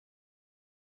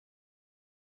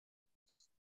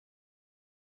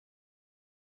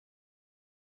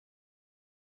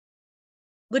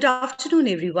Good afternoon,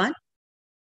 everyone.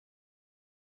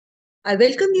 I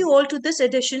welcome you all to this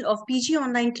edition of PG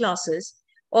Online Classes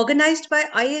organized by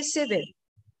ISA Web.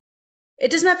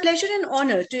 It is my pleasure and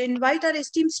honor to invite our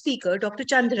esteemed speaker, Dr.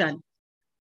 Chandran.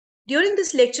 During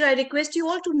this lecture, I request you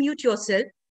all to mute yourself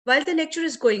while the lecture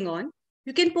is going on.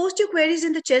 You can post your queries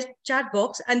in the chat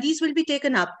box, and these will be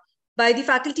taken up by the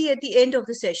faculty at the end of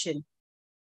the session.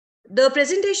 The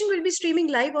presentation will be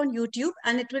streaming live on YouTube,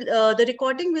 and the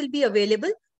recording will be available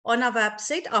on our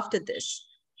website after this.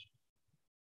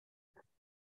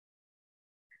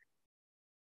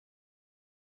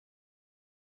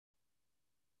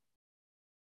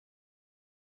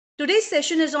 Today's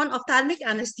session is on ophthalmic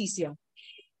anesthesia.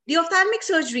 The ophthalmic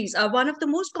surgeries are one of the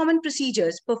most common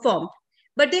procedures performed,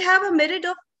 but they have a myriad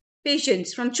of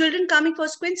patients, from children coming for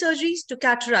squint surgeries to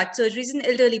cataract surgeries in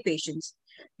elderly patients.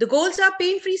 The goals are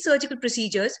pain-free surgical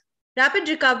procedures, rapid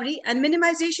recovery, and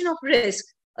minimization of risk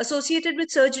associated with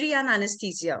surgery and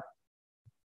anesthesia.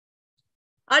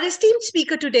 Our esteemed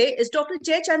speaker today is Dr.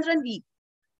 Jaichandran. He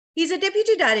is a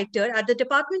Deputy Director at the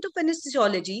Department of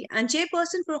Anaesthesiology and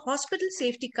Chairperson for Hospital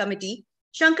Safety Committee,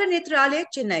 Shankar Nethralaya,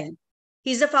 Chennai.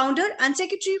 He is the founder and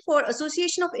secretary for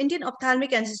Association of Indian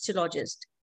Ophthalmic Anesthesiologists.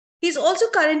 He is also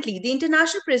currently the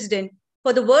international president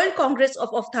for the World Congress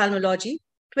of Ophthalmology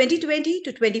 2020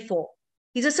 to 24.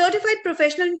 He is a certified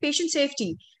professional in patient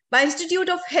safety by Institute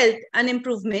of Health and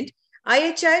Improvement,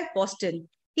 IHI, Boston.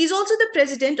 He is also the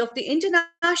president of the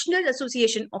International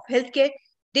Association of Healthcare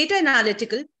Data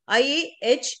Analytical,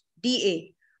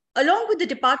 IAHDA. Along with the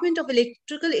Department of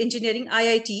Electrical Engineering,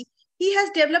 IIT, he has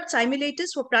developed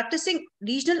simulators for practicing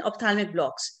regional ophthalmic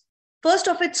blocks. First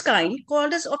of its kind,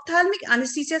 called as Ophthalmic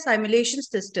Anesthesia Simulation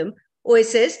System,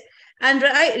 OSS, and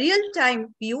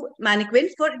real-time view mannequin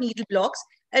for needle blocks,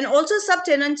 and also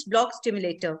subtenance block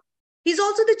stimulator. He is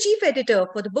also the chief editor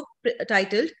for the book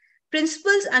titled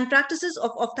Principles and Practices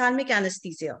of Ophthalmic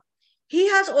Anesthesia. He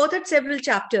has authored several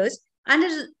chapters and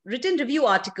has written review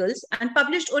articles and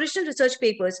published original research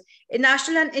papers in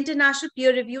national and international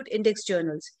peer-reviewed index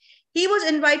journals. He was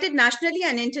invited nationally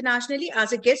and internationally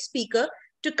as a guest speaker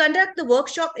to conduct the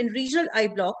workshop in regional eye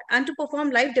block and to perform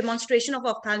live demonstration of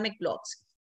ophthalmic blocks.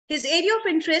 His area of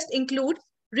interest include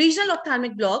regional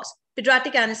ophthalmic blocks,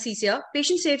 pediatric anesthesia,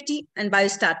 patient safety, and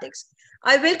biostatics.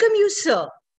 I welcome you, sir.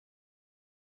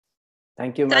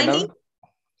 Thank you, madam.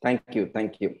 Thank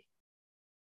you.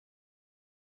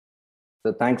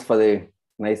 So thanks for the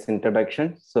nice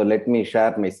introduction. So let me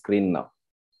share my screen now.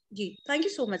 Thank you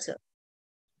so much, sir.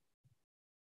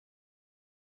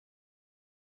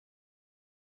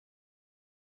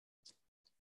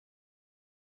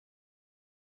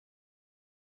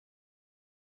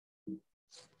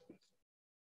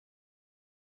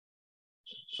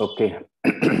 Okay.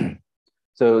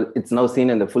 So it's now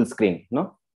seen in the full screen,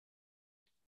 no?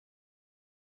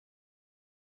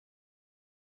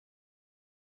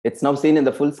 It's now seen in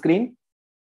the full screen?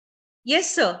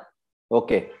 Yes, sir.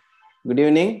 Okay. Good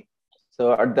evening.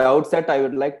 So at the outset, I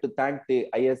would like to thank the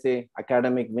ISA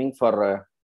academic wing for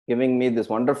giving me this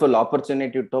wonderful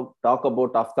opportunity to talk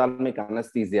about ophthalmic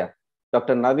anesthesia.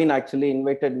 Dr. Naveen actually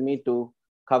invited me to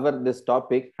cover this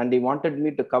topic, and he wanted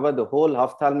me to cover the whole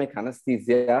ophthalmic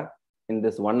anesthesia in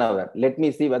this 1 hour. Let me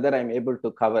see whether I'm able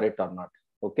to cover it or not.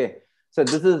 Okay. So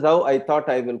this is how I thought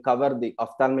I will cover the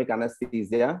ophthalmic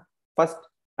anesthesia. First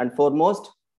and foremost,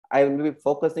 I will be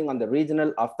focusing on the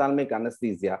regional ophthalmic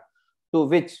anesthesia, to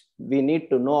which we need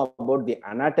to know about the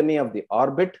anatomy of the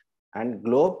orbit and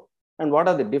globe, and what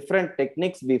are the different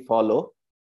techniques we follow,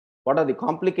 what are the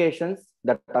complications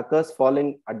that occurs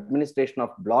following administration of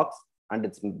blocks, and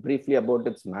it's briefly about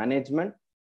its management.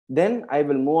 Then I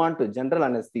will move on to general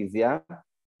anesthesia,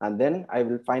 and then I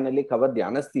will finally cover the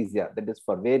anesthesia, that is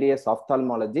for various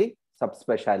ophthalmology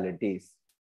subspecialties.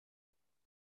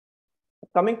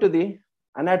 Coming to the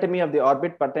anatomy of the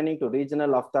orbit pertaining to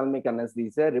regional ophthalmic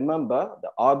anesthesia, remember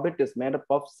the orbit is made up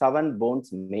of 7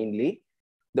 bones mainly.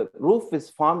 The roof is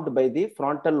formed by the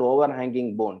frontal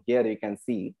overhanging bone, here you can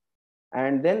see.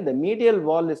 And then the medial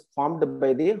wall is formed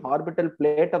by the orbital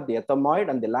plate of the ethmoid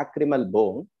and the lacrimal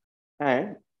bone.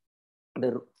 And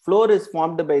the floor is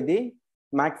formed by the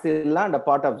maxilla and a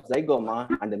part of zygoma,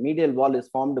 and the medial wall is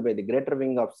formed by the greater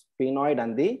wing of sphenoid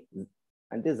and the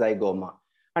zygoma.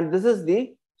 And this is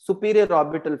the superior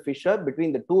orbital fissure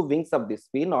between the 2 wings of the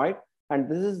sphenoid,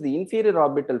 and this is the inferior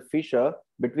orbital fissure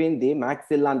between the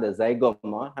maxilla and the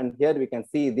zygoma. And here we can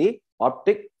see the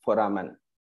optic foramen.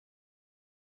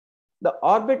 The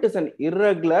orbit is an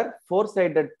irregular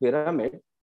 4-sided pyramid.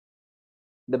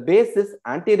 The base is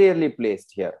anteriorly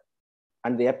placed here,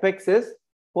 and the apex is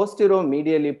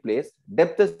posterior-medially placed.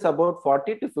 Depth is about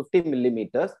 40 to 50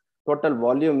 millimeters. Total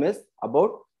volume is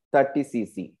about 30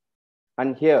 cc.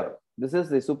 And here, this is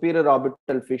the superior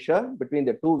orbital fissure between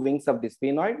the two wings of the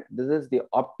sphenoid. This is the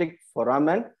optic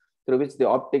foramen through which the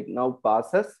optic nerve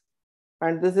passes.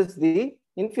 And this is the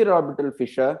inferior orbital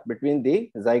fissure between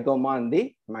the zygoma and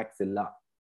the maxilla.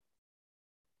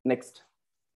 Next,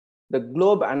 the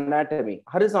globe anatomy.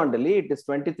 Horizontally, it is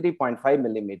 23.5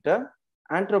 millimeter.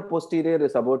 Anteroposterior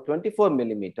is about 24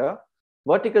 millimeter.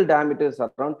 Vertical diameter is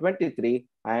around 23.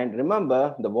 And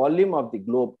remember, the volume of the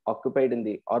globe occupied in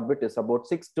the orbit is about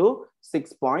 6 to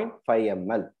 6.5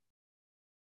 ml.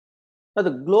 Now,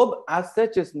 the globe as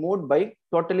such is moved by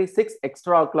totally 6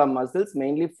 extraocular muscles,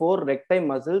 mainly 4 recti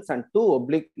muscles and 2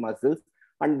 oblique muscles.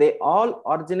 And they all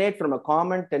originate from a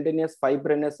common tendinous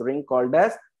fibrinous ring called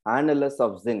as annulus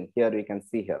of Zinn. Here we can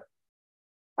see here.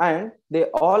 And they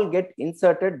all get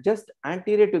inserted just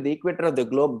anterior to the equator of the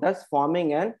globe, thus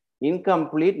forming an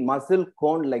incomplete muscle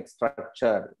cone-like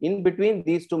structure. In between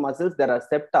these two muscles, there are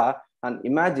septa, and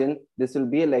imagine this will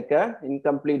be like an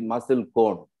incomplete muscle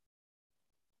cone.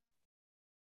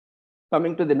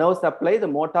 Coming to the nerve supply, the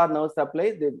motor nerve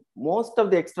supply, most of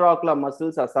the extraocular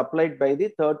muscles are supplied by the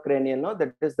third cranial nerve,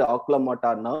 that is the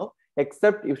oculomotor nerve,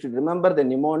 except you should remember the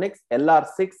mnemonics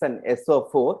LR6 and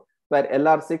SO4, where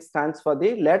LR6 stands for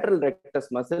the lateral rectus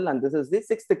muscle, and this is the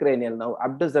sixth cranial nerve,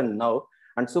 abducent nerve,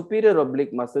 and superior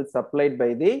oblique muscle supplied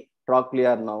by the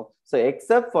trochlear nerve. So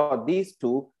except for these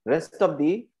two, rest of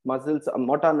the muscles,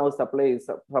 motor nerve supply is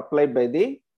supplied by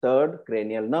the third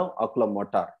cranial nerve,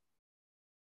 oculomotor.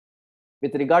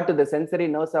 With regard to the sensory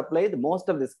nerve supply, most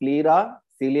of the sclera,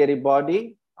 ciliary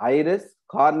body, iris,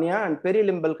 cornea, and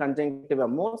perilimbal conjunctiva,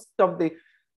 most of the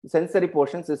sensory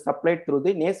portions is supplied through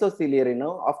the nasociliary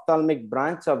nerve, ophthalmic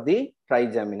branch of the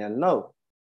trigeminal nerve.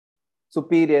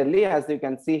 Superiorly, as you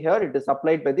can see here, it is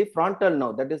supplied by the frontal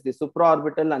nerve, that is the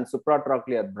supraorbital and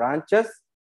supratrochlear branches,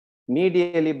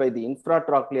 medially by the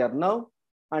infratrochlear nerve,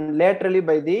 and laterally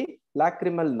by the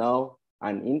lacrimal nerve,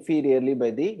 and inferiorly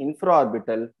by the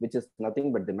infraorbital, which is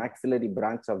nothing but the maxillary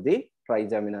branch of the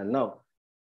trigeminal nerve.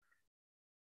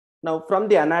 Now, from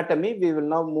the anatomy, we will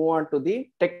now move on to the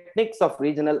techniques of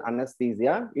regional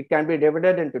anesthesia. It can be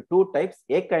divided into two types,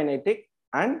 akinetic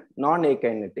and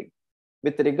non-akinetic.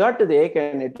 With regard to the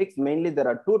akinetics, mainly there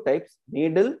are two types,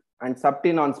 needle and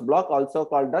subtenon's block, also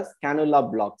called as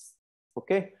cannula blocks.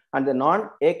 Okay, and the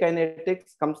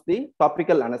non-akinetics comes the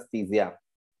topical anesthesia.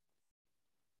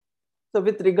 So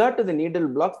with regard to the needle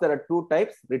blocks, there are two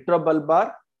types,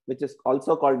 retrobulbar, which is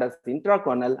also called as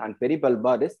intraconal, and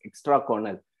peribulbar is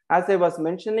extraconal. As I was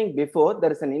mentioning before,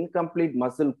 there is an incomplete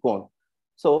muscle cone.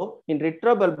 So in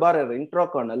retrobulbar or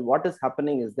intraconal, what is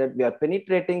happening is that we are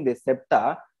penetrating the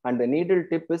septa and the needle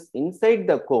tip is inside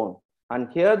the cone. And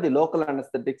here the local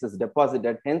anesthetics is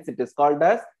deposited. Hence it is called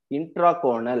as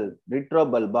intraconal,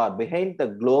 retrobulbar. Behind the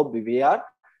globe, we are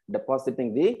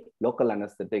depositing the local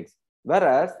anesthetics.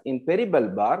 Whereas in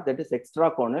peribulbar, that is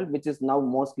extraconal, which is now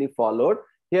mostly followed,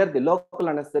 here the local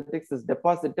anesthetics is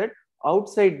deposited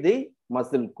outside the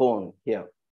muscle cone here.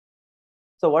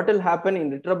 So what will happen in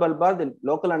retrobulbar, the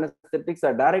local anesthetics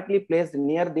are directly placed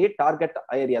near the target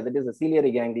area, that is the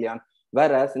ciliary ganglion.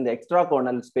 Whereas in the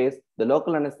extraconal space, the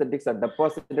local anesthetics are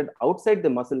deposited outside the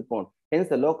muscle cone. Hence,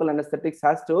 the local anesthetics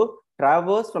has to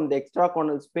traverse from the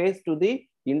extraconal space to the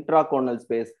intraconal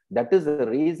space. That is the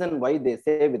reason why they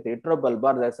say with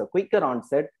retrobulbar, there's a quicker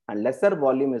onset and lesser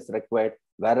volume is required.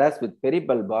 Whereas with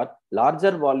peribulbar,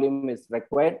 larger volume is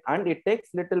required and it takes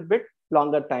little bit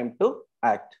longer time to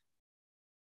act.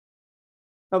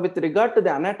 Now, with regard to the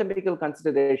anatomical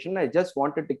consideration, I just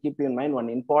wanted to keep in mind one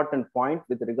important point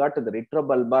with regard to the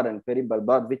retrobulbar and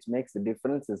peribulbar, which makes the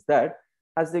difference is that,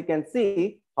 as you can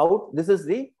see, this is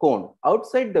the cone.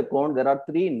 Outside the cone, there are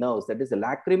three nerves, that is the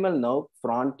lacrimal nerve,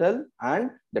 frontal,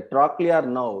 and the trochlear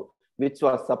nerve, which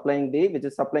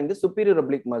is supplying the superior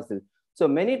oblique muscle. So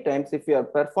many times, if you are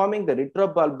performing the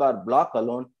retrobulbar block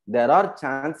alone, there are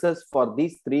chances for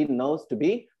these three nerves to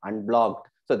be unblocked.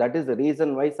 So that is the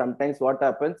reason why sometimes what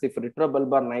happens, if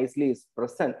retrobulbar nicely is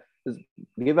present, is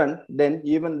given, then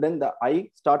even then the eye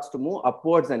starts to move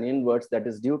upwards and inwards. That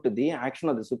is due to the action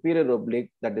of the superior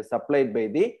oblique that is supplied by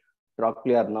the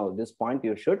trochlear nerve. This point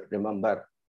you should remember.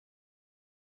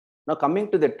 Now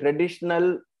coming to the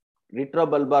traditional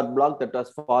retrobulbar block that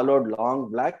was followed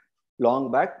long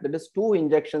back, that is two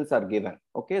injections are given.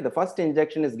 Okay, the first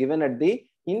injection is given at the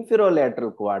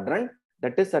inferolateral quadrant.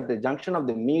 That is at the junction of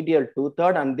the medial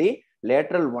 2/3 and the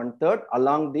lateral 1/3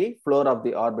 along the floor of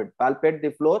the orbit. Palpate the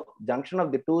floor, junction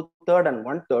of the 2/3 and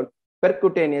 1/3.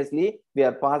 Percutaneously, we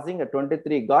are passing a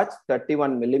 23 gauge,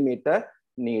 31 millimeter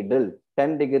needle,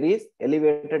 10 degrees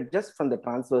elevated just from the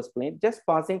transverse plane, just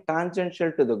passing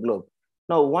tangential to the globe.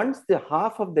 Now, once the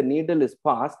half of the needle is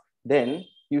passed, then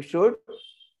you should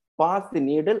pass the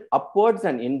needle upwards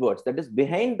and inwards, that is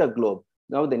behind the globe.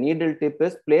 Now the needle tip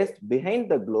is placed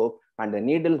behind the globe and the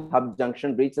needle hub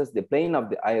junction reaches the plane of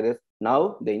the iris.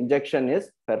 Now the injection is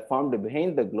performed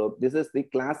behind the globe. This is the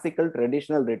classical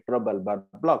traditional retrobulbar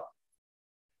block.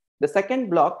 The second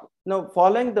block, now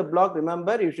following the block,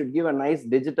 remember you should give a nice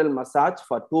digital massage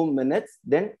for 2 minutes.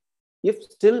 Then if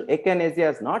still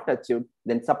echinacea is not achieved,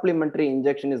 then supplementary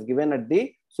injection is given at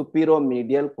the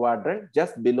superomedial quadrant,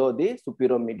 just below the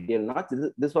superomedial notch.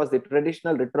 This was the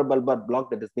traditional retrobulbar block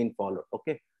that has been followed.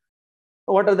 Okay.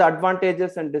 What are the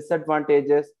advantages and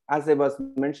disadvantages? As I was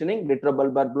mentioning,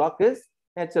 retrobulbar block is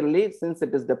naturally, since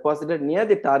it is deposited near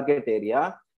the target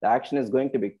area, the action is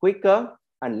going to be quicker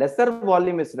and lesser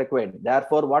volume is required.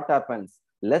 Therefore, what happens?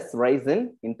 Less rise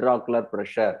in intraocular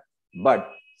pressure. But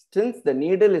since the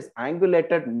needle is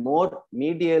angulated more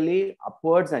medially,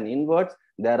 upwards and inwards,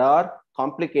 there are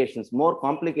complications. More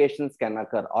complications can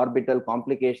occur, orbital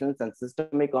complications and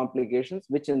systemic complications,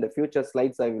 which in the future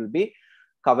slides I will be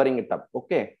covering it up.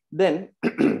 Okay. Then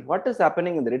what is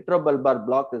happening in the retrobulbar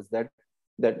block is that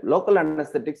local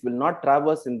anesthetics will not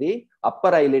traverse in the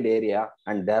upper eyelid area,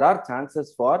 and there are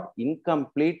chances for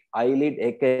incomplete eyelid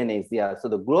echinacea. So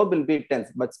the globe will be tense,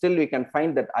 but still we can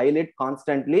find that eyelid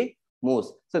constantly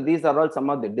moves. So these are all some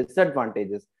of the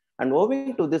disadvantages. And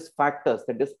owing to these factors,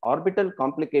 that is orbital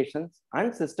complications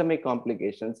and systemic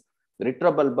complications, the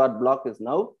retrobulbar block is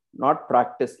now not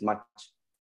practiced much.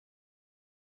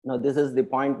 Now, this is the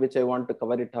point which I want to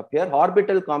cover it up here.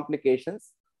 Orbital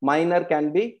complications, minor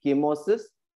can be chemosis,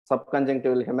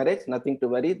 subconjunctival hemorrhage, nothing to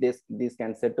worry. These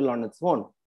can settle on its own.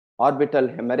 Orbital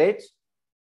hemorrhage,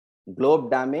 globe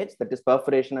damage, that is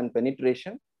perforation and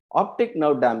penetration, optic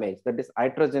nerve damage, that is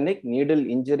iatrogenic needle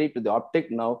injury to the optic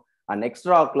nerve, and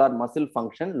extraocular muscle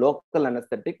function, local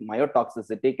anesthetic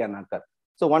myotoxicity can occur.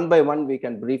 So one by one, we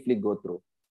can briefly go through.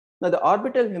 Now, the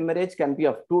orbital hemorrhage can be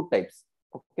of two types.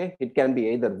 Okay, it can be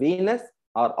either venous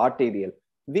or arterial.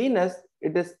 Venous,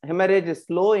 hemorrhage is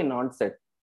slow in onset.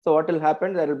 So what will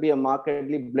happen? There will be a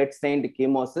markedly blood-stained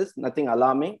chemosis, nothing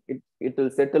alarming. It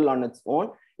will settle on its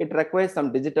own. It requires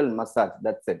some digital massage.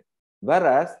 That's it.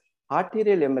 Whereas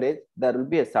arterial hemorrhage, there will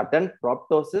be a sudden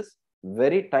proptosis,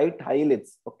 very tight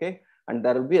eyelids. Okay, and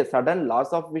there will be a sudden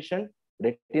loss of vision.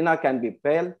 Retina can be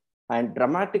pale, and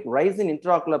dramatic rise in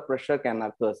intraocular pressure can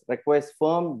occur. Requires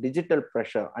firm digital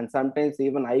pressure, and sometimes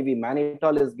even IV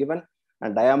mannitol is given,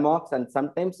 and diamox, and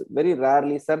sometimes very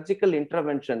rarely surgical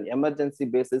intervention, emergency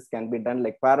basis can be done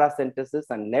like paracentesis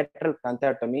and lateral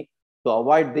canthotomy to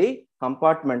avoid the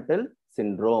compartmental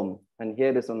syndrome. And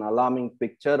here is an alarming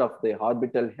picture of the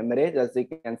orbital hemorrhage. As you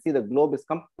can see, the globe is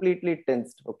completely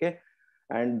tensed. Okay,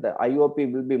 and the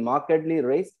IOP will be markedly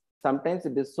raised. Sometimes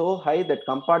it is so high that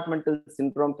compartmental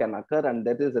syndrome can occur, and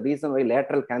that is the reason why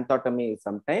lateral canthotomy is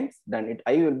sometimes done.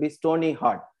 Eye will be stony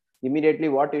hard. Immediately,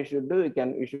 what you should do,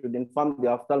 you should inform the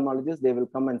ophthalmologist. They will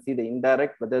come and see the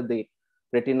indirect, whether the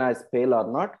retina is pale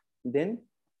or not. Then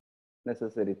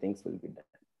necessary things will be done.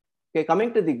 Okay,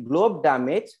 coming to the globe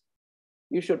damage,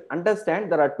 you should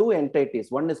understand there are two entities.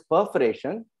 One is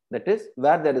perforation, that is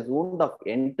where there is wound of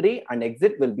entry and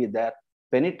exit will be there.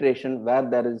 Penetration, where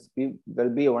will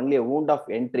be only a wound of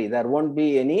entry. There won't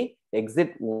be any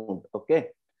exit wound. Okay.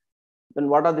 Then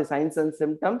what are the signs and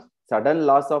symptoms? Sudden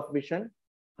loss of vision,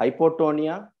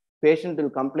 hypotonia. Patient will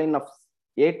complain of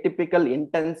atypical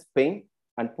intense pain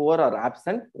and poor or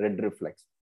absent red reflex.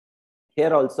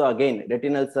 Here also again,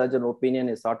 retinal surgeon opinion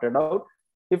is sorted out.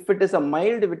 If it is a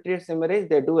mild vitreous hemorrhage,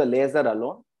 they do a laser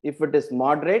alone. If it is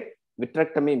moderate,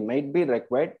 vitrectomy might be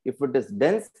required. If it is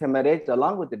dense hemorrhage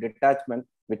along with the detachment,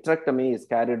 vitrectomy is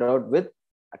carried out with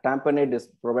a tamponade is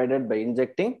provided by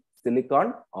injecting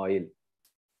silicone oil.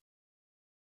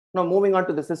 Now moving on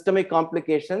to the systemic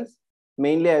complications,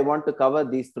 mainly I want to cover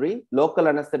these three. Local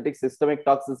anesthetic systemic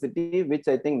toxicity, which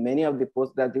I think many of the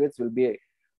postgraduates will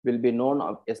be known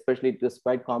of, especially it is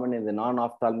quite common in the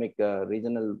non-ophthalmic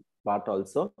regional part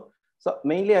also. So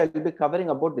mainly I will be covering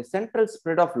about the central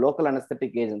spread of local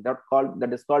anesthetic agent that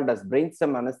is called as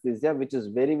brainstem anesthesia, which is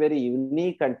very, very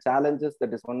unique and challenges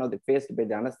that is one of the faced by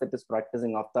the anesthetists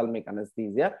practicing ophthalmic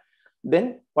anesthesia.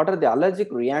 Then what are the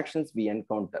allergic reactions we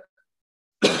encounter?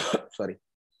 Sorry.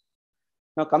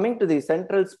 Now coming to the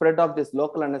central spread of this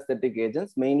local anesthetic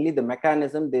agents, mainly the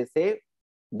mechanism, they say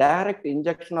direct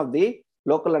injection of the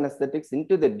local anesthetics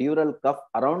into the dural cuff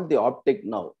around the optic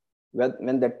nerve.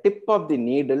 When the tip of the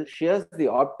needle shears the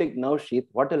optic nerve sheath,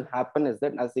 what will happen is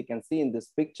that, as you can see in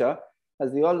this picture,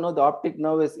 as we all know, the optic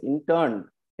nerve is interned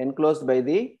enclosed by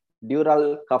the dural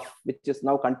cuff, which is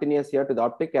now continuous here to the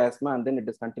optic chiasma, and then it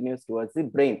is continuous towards the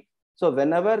brain. So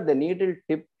whenever the needle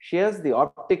tip shears the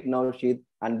optic nerve sheath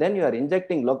and then you are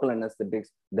injecting local anesthetics,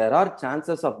 there are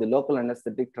chances of the local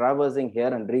anesthetic traversing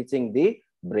here and reaching the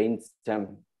brain stem.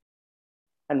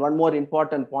 And one more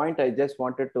important point, I just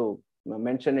wanted to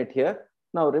mention it here.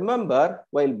 Now remember,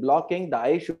 while blocking, the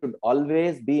eye should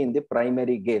always be in the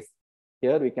primary gaze.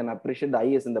 Here we can appreciate the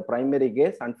eye is in the primary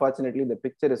gaze. Unfortunately, the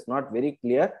picture is not very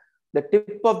clear. The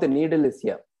tip of the needle is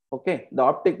here. Okay, the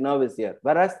optic nerve is here.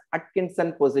 Whereas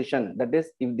Atkinson position, that is,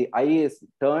 if the eye is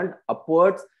turned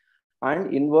upwards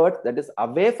and inwards, that is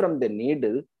away from the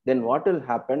needle, then what will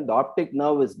happen? The optic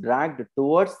nerve is dragged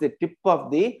towards the tip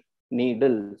of the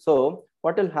needle. So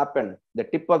what will happen? The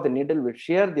tip of the needle will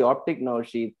shear the optic nerve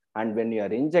sheath, and when you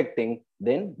are injecting,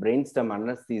 then brainstem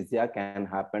anesthesia can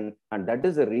happen. And that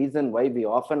is the reason why we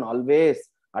often always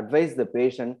advise the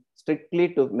patient strictly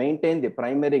to maintain the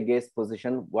primary gaze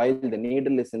position while the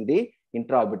needle is in the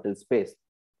intraorbital space.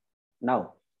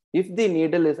 Now, if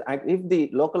the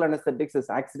local anesthetics is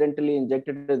accidentally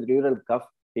injected to the dural cuff,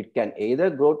 it can either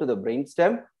go to the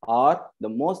brainstem, or the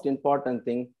most important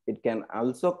thing, it can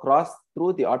also cross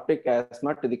through the optic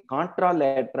chiasma to the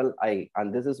contralateral eye.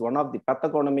 And this is one of the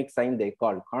pathognomic signs they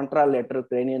call contralateral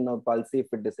cranial nerve palsy. If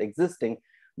it is existing,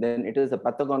 then it is a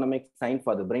pathognomic sign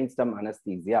for the brainstem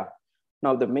anesthesia.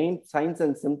 Now, the main signs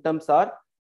and symptoms are,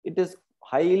 it is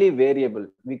highly variable.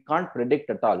 We can't predict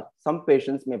at all. Some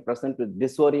patients may present with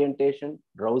disorientation,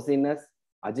 drowsiness,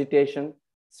 agitation,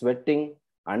 sweating,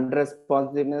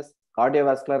 unresponsiveness,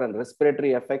 cardiovascular and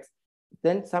respiratory effects.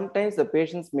 Then sometimes the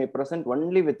patients may present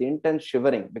only with intense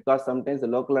shivering, because sometimes the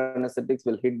local anesthetics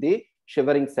will hit the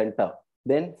shivering center.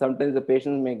 Then sometimes the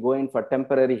patient may go in for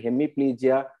temporary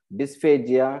hemiplegia,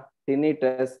 dysphagia,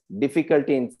 tinnitus,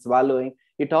 difficulty in swallowing.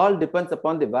 It all depends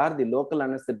upon where the local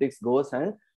anesthetics goes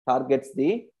and targets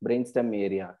the brainstem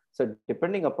area. So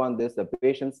depending upon this, the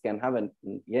patients can have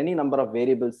any number of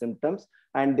variable symptoms,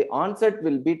 and the onset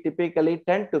will be typically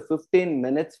 10 to 15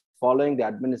 minutes following the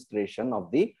administration of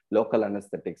the local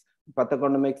anesthetics.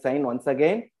 Pathognomic sign, once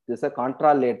again, this is a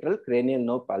contralateral cranial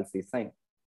nerve palsy sign.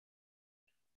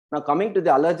 Now, coming to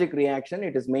the allergic reaction,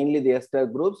 it is mainly the ester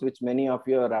groups, which many of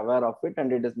you are aware of it,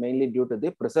 and it is mainly due to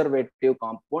the preservative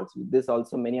compounds. This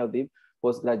also many of the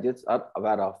postgraduates are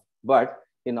aware of. But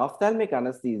in ophthalmic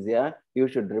anesthesia, you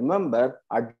should remember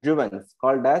adjuvants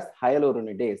called as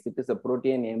hyaluronidase. It is a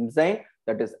protein enzyme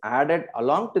that is added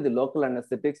along to the local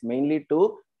anesthetics, mainly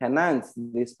to enhance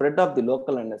the spread of the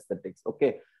local anesthetics.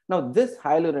 Okay. Now, this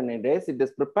hyaluronidase, it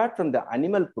is prepared from the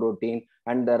animal protein,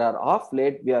 and there are of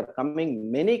late, we are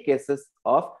coming many cases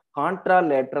of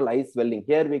contralateral eye swelling.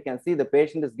 Here we can see the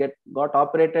patient is got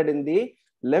operated in the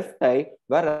left eye,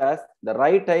 whereas the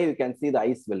right eye, you can see the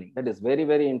eye swelling. That is very,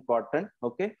 very important.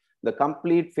 Okay. The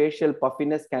complete facial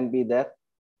puffiness can be there.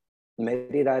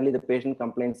 Very rarely the patient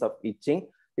complains of itching.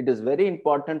 It is very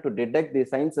important to detect the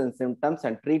signs and symptoms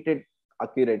and treat it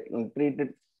accurately, treat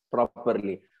it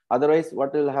properly. Otherwise,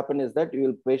 what will happen is that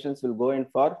patients will go in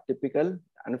for typical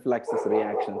anaphylaxis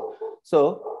reactions.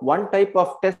 So one type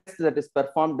of test that is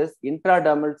performed is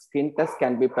intradermal skin test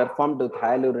can be performed with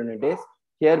hyaluronidase.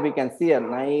 Here we can see a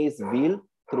nice wheel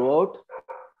throughout.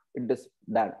 It is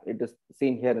done. It is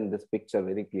seen here in this picture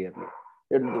very clearly.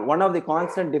 One of the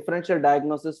constant differential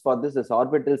diagnosis for this is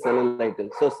orbital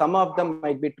cellulitis. So some of them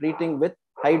might be treating with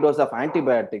high dose of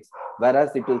antibiotics,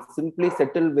 whereas it will simply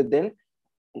settle within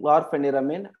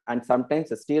chlorpheniramine, and sometimes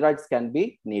the steroids can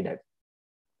be needed.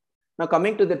 Now,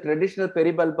 coming to the traditional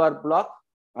peribulbar block,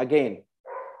 again,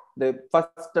 the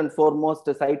first and foremost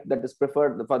site that is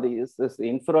preferred for this is the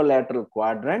inferolateral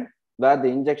quadrant, where the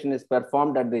injection is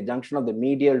performed at the junction of the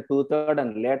medial 2/3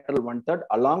 and lateral 1/3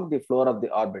 along the floor of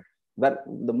the orbit. Where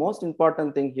the most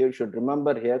important thing here you should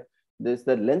remember here, this is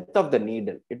the length of the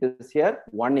needle. It is here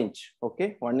 1 inch,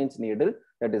 okay, 1 inch needle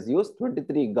that is used,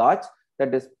 23 gauge.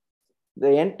 That is, the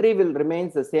entry will remain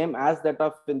the same as that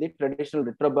of in the traditional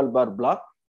retrobulbar block.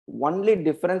 Only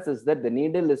difference is that the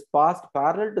needle is passed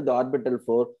parallel to the orbital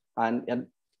floor, and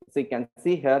so you can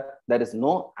see here there is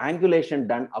no angulation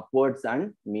done upwards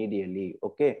and medially.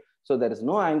 Okay, so there is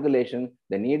no angulation.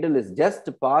 The needle is just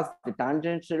passed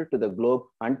tangential to the globe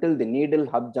until the needle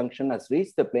hub junction has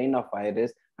reached the plane of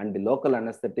iris, and the local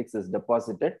anesthetics is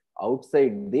deposited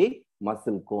outside the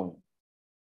muscle cone.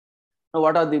 Now,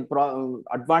 what are the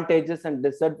advantages and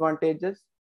disadvantages?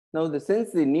 Now,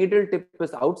 since the needle tip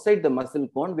is outside the muscle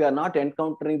cone, we are not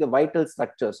encountering the vital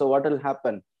structure. So what will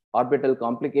happen? Orbital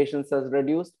complications is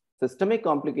reduced, systemic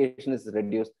complication is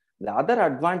reduced. The other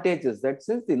advantage is that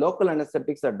since the local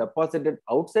anesthetics are deposited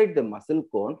outside the muscle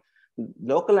cone,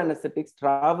 local anesthetics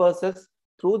traverses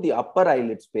through the upper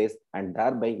eyelid space, and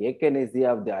thereby akinesia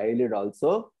of the eyelid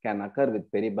also can occur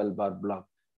with peribulbar block.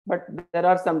 But there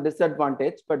are some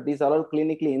disadvantages, but these are all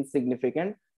clinically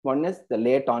insignificant. One is the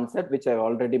late onset, which I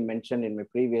already mentioned in my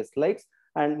previous slides.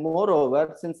 And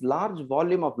moreover, since large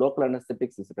volume of local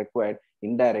anesthetics is required,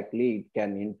 indirectly, it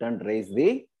can in turn raise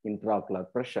the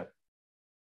intraocular pressure.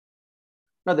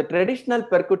 Now, the traditional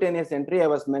percutaneous entry I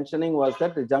was mentioning was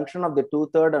that the junction of the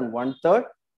 2/3 and 1/3,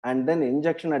 and then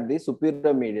injection at the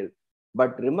superior medial.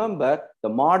 But remember, the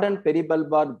modern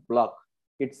peribulbar block,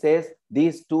 it says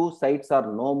these two sites are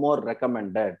no more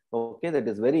recommended. Okay, that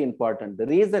is very important. The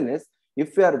reason is,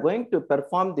 if we are going to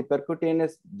perform the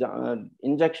percutaneous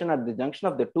injection at the junction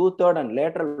of the 2/3 and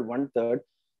lateral 1/3,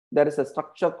 there is a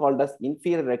structure called as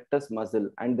inferior rectus muscle,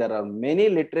 and there are many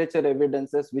literature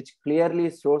evidences which clearly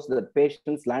shows that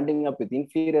patients landing up with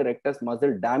inferior rectus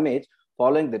muscle damage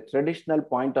following the traditional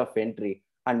point of entry.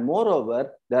 And moreover,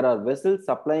 there are vessels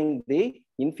supplying the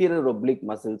inferior oblique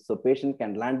muscles, so patient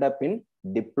can land up in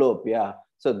diplopia.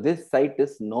 So this site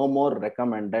is no more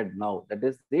recommended now. That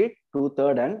is the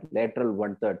 2/3 and lateral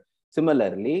 1/3.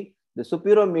 Similarly, the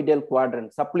superior medial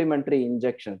quadrant supplementary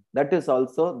injection, that is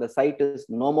also, the site is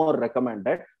no more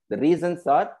recommended. The reasons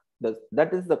are,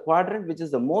 that is the quadrant which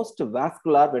is the most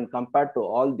vascular when compared to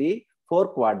all the 4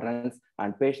 quadrants,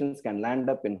 and patients can land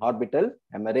up in orbital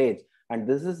hemorrhage. And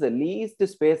this is the least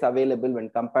space available when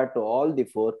compared to all the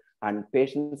 4, and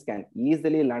patients can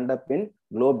easily land up in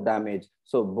globe damage.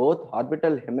 So both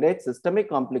orbital hemorrhage, systemic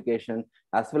complication,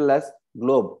 as well as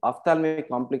globe ophthalmic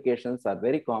complications are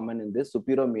very common in this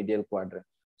superior medial quadrant.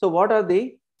 So what are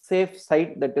the safe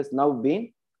site that is now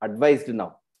being advised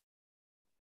now?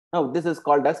 Now, this is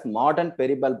called as modern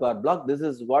peribulbar block. This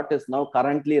is what is now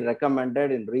currently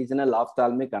recommended in regional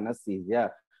ophthalmic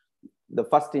anesthesia. The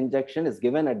first injection is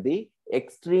given at the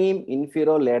extreme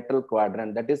inferolateral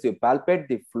quadrant. That is, you palpate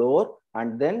the floor,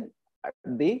 and then at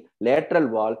the lateral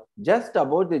wall, just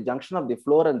above the junction of the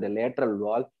floor and the lateral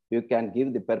wall, you can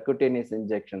give the percutaneous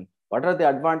injection. What are the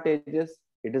advantages?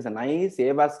 It is a nice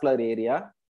avascular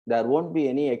area. There won't be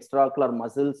any extraocular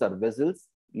muscles or vessels,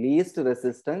 least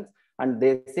resistance. And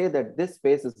they say that this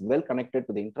space is well connected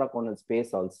to the intracorneal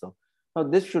space also. Now,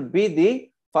 this should be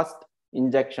the first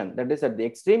injection, that is at the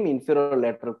extreme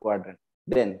inferolateral quadrant.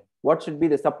 Then, what should be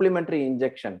the supplementary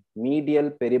injection?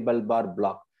 Medial peribulbar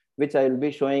block, which I will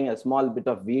be showing a small bit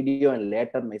of video and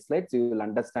later my slides, you will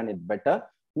understand it better.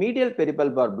 Medial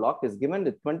peribulbar block is given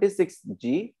with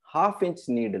 26G half-inch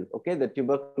needle. Okay, the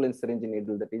tuberculin syringe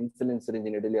needle, that insulin syringe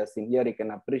needle you are seeing here, you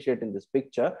can appreciate in this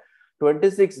picture.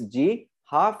 26G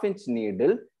half-inch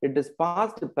needle, it is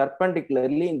passed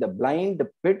perpendicularly in the blind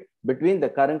pit between the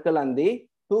caruncle and the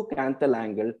 2 canthal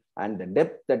angle, and the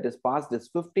depth that is passed is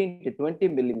 15 to 20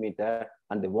 millimeter,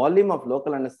 and the volume of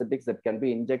local anesthetics that can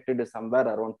be injected is somewhere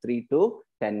around 3 to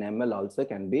 10 ml also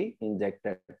can be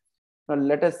injected. Now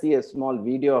let us see a small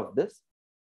video of this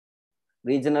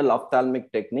regional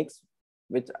ophthalmic techniques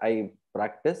which I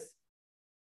practice.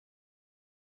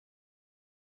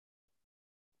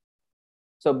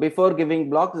 So before giving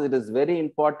blocks, it is very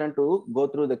important to go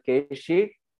through the case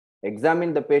sheet,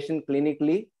 examine the patient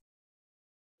clinically,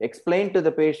 explain to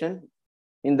the patient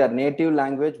in their native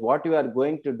language what you are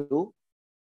going to do.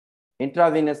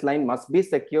 Intravenous line must be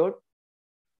secured.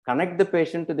 Connect the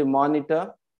patient to the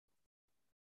monitor.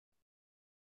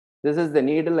 This is the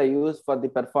needle I use for the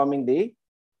performing the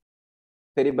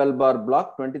peribulbar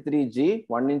block, 23G,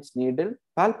 1-inch needle.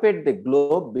 Palpate the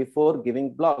globe before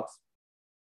giving blocks.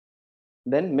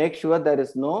 Then make sure there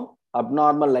is no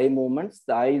abnormal eye movements.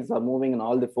 The eyes are moving in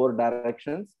all the 4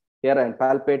 directions. Here I am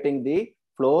palpating the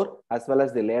floor as well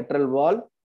as the lateral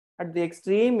wall. At the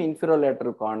extreme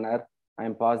inferolateral corner, I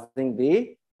am passing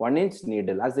the 1-inch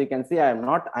needle. As you can see, I am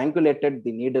not angulated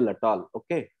the needle at all.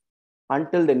 Okay,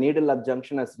 until the needle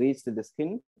adjunction has reached the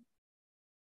skin.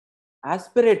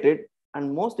 Aspirate it,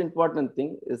 and most important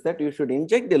thing is that you should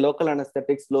inject the local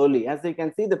anesthetic slowly. As you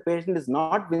can see, the patient is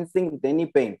not wincing with any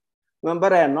pain.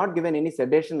 Remember, I have not given any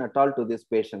sedation at all to this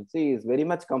patient. See, he is very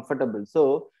much comfortable.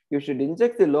 So you should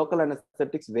inject the local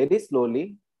anesthetics very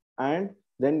slowly and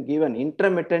then give an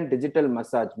intermittent digital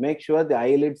massage. Make sure the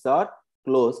eyelids are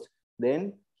closed.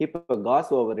 Then keep a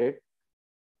gauze over it.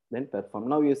 Then perform.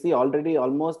 Now you see already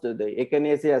almost the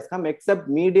akinesia has come, except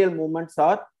medial movements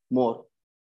are more.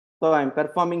 So I am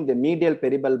performing the medial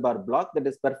peribulbar block that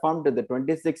is performed with the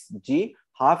 26G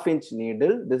half-inch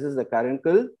needle. This is the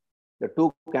caruncle, the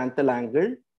 2 canthal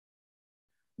angle.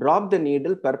 Drop the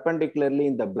needle perpendicularly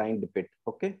in the blind pit.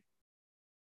 Okay.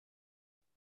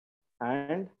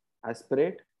 And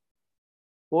aspirate.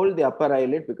 Hold the upper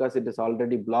eyelid because it is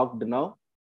already blocked now.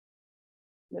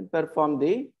 Then perform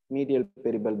the medial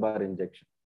peribulbar injection.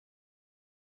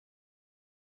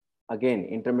 Again,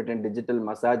 intermittent digital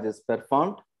massage is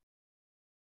performed.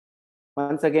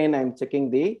 Once again, I'm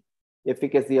checking the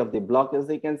efficacy of the block. As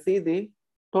you can see, the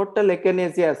total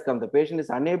echinacea has come. The patient is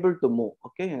unable to move,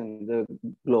 okay, in the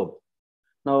globe.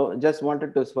 Now, just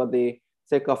wanted to, for the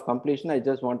sake of completion, I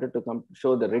just wanted to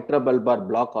show the retrobulbar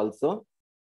block also.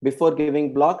 Before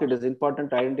giving block, it is important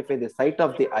to identify the site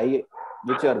of the eye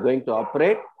which you are going to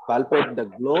operate, palpate the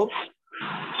globe.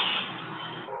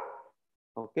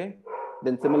 Okay.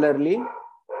 Then similarly,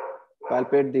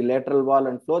 palpate the lateral wall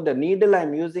and floor. The needle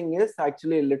I'm using is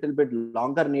actually a little bit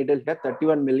longer needle here,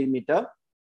 31 millimeter.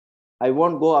 I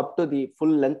won't go up to the full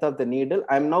length of the needle.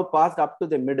 I'm now passed up to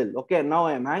the middle. Okay, now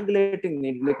I'm angulating the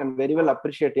needle. You can very well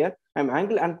appreciate here. I'm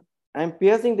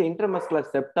piercing the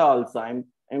intramuscular septa also. I'm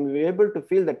able to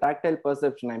feel the tactile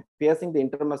perception. I'm piercing the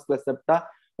intramuscular septa.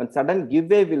 When sudden give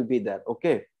way will be there.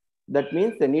 Okay, that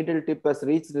means the needle tip has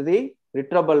reached the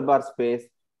retrobulbar space,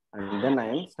 and then I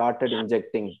am started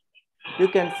injecting. You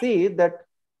can see that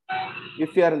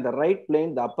if you are in the right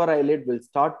plane, the upper eyelid will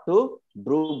start to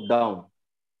droop down.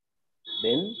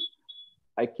 Then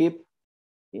I keep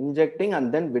injecting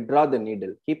and then withdraw the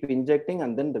needle. Keep injecting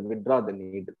and then withdraw the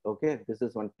needle. Okay, this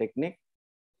is one technique.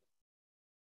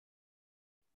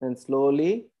 And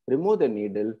slowly remove the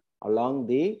needle along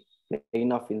the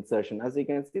plane of insertion. As you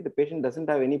can see, the patient doesn't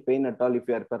have any pain at all if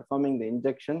you are performing the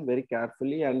injection very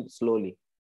carefully and slowly.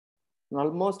 An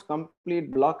almost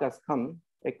complete block has come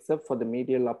except for the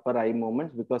medial upper eye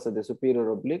movements because of the superior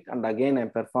oblique. And again,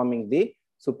 I'm performing the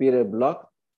superior block.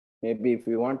 Maybe if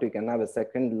you want, you can have a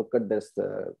second look at this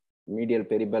medial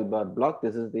peribulbar block.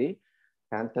 This is the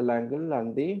canthal angle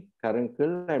and the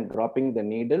caruncle. I'm dropping the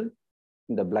needle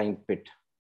in the blind pit.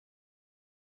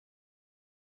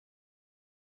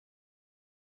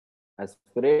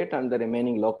 Aspirate and the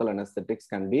remaining local anesthetics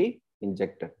can be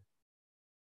injected.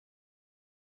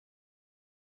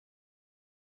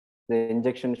 The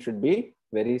injection should be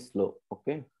very slow.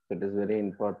 Okay, that is very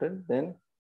important. Then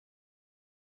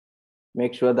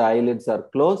make sure the eyelids are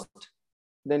closed.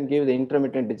 Then give the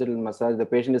intermittent digital massage. The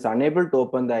patient is unable to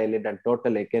open the eyelid and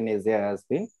total echinacea has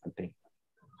been attained.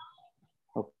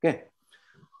 Okay.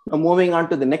 Now moving on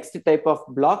to the next type of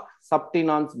block,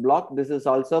 subtenon's block. This is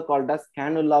also called as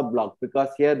cannula block because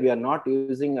here we are not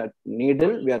using a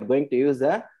needle. We are going to use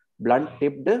a blunt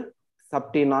tipped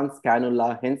subtenon's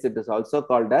cannula. Hence it is also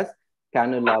called as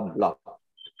cannula block.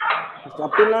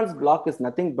 Subtenon's block is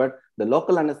nothing but the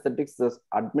local anesthetics is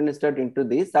administered into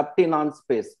the subtenon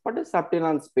space. What is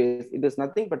subtenon space? It is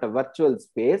nothing but a virtual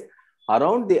space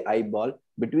around the eyeball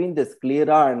between the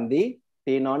sclera and the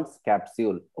tenon's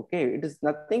capsule. Okay, it is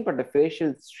nothing but a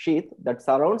facial sheath that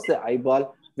surrounds the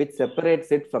eyeball, which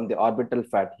separates it from the orbital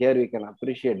fat. Here we can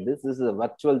appreciate this. This is a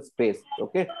virtual space,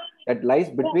 okay, that lies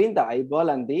between the eyeball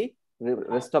and the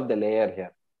rest of the layer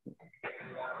here.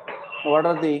 What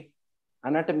are the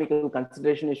anatomical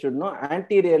consideration you should know?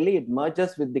 Anteriorly, it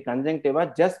merges with the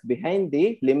conjunctiva just behind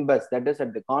the limbus, that is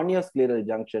at the corneoscleral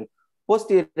junction.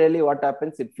 Posteriorly, what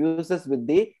happens? It fuses with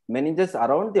the meninges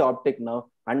around the optic nerve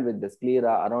and with the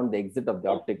sclera around the exit of the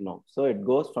optic nerve. So it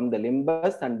goes from the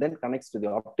limbus and then connects to the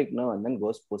optic nerve and then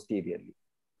goes posteriorly.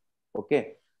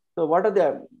 Okay. So what are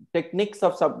the techniques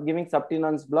of giving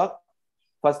subtenon's block?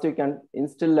 First, you can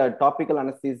instill a topical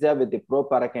anesthesia with the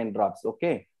proparacaine drops.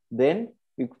 Okay. Then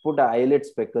you put an eyelid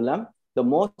speculum. The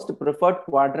most preferred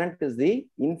quadrant is the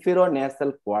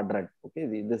inferonasal quadrant.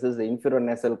 Okay, this is the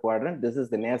inferonasal quadrant. This is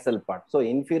the nasal part. So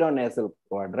inferonasal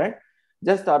quadrant,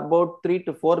 just about 3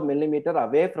 to 4 millimeter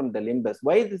away from the limbus.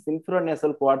 Why this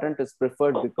inferonasal quadrant is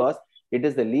preferred? Because it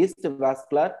is the least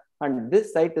vascular, and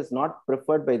this site is not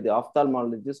preferred by the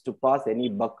ophthalmologist to pass any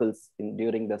buckles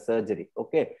during the surgery.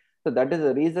 Okay, so that is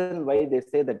the reason why they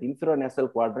say that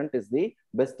inferonasal quadrant is the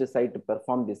best site to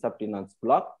perform the subtenon's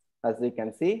block. As you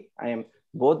can see, I am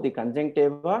both the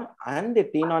conjunctiva and the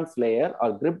tenon's layer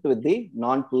are gripped with the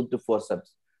non-toothed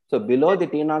forceps. So below the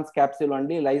tenon's capsule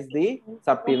only lies the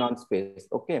subtenon space.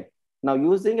 Okay. Now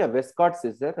using a Westcott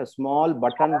scissor, a small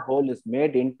button hole is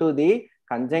made into the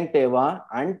conjunctiva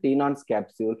and tenon's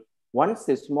capsule. Once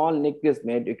a small nick is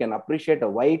made, you can appreciate a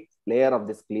white layer of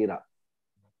the sclera.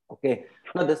 Okay.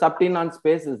 Now the subtenon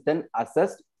space is then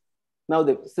assessed. Now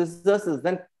the scissors is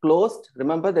then closed.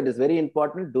 Remember, that is very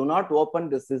important. Do not open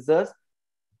the scissors.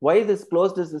 Why this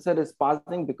closed scissor is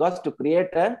passing? Because to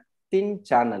create a thin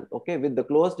channel. Okay, with the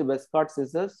closed Westcott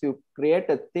scissors, you create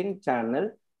a thin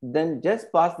channel. Then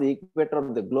just pass the equator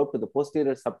of the globe to the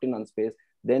posterior subtenon space.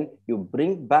 Then you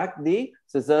bring back the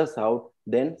scissors out.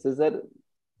 Then scissor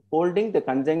holding the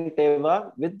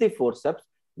conjunctiva with the forceps.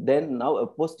 Then now a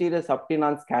posterior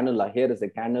subtenon's cannula. Here is a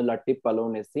cannula tip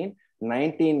alone is seen.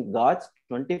 19 gauge,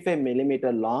 25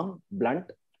 millimeter long,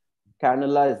 blunt.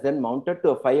 Cannula is then mounted to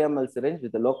a 5 ml syringe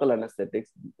with the local anesthetics.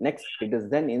 Next, it is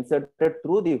then inserted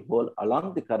through the hole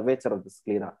along the curvature of the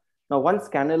sclera. Now, once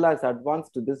cannula is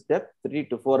advanced to this depth, 3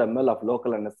 to 4 ml of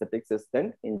local anesthetics is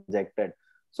then injected.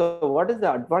 So, what is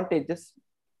the advantages?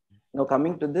 Now,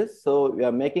 coming to this, so we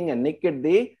are making a nick at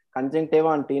the conjunctiva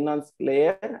and tenon's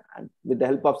layer and with the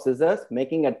help of scissors,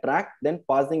 making a track, then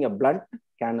passing a blunt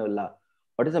cannula.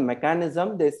 What is the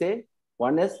mechanism? They say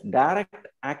one is direct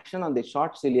action on the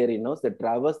short ciliary nose that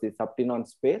traverse the subtenon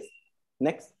space.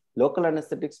 Next, local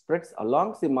anesthetic spreads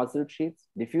along the muscle sheaths,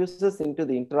 diffuses into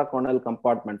the intraconal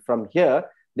compartment. From here,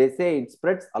 they say it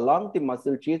spreads along the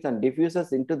muscle sheaths and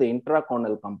diffuses into the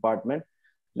intraconal compartment.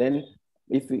 Then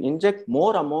if you inject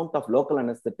more amount of local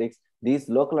anesthetics, these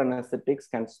local anesthetics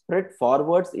can spread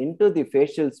forwards into the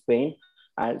facial spine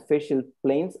and facial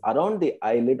planes around the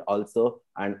eyelid also,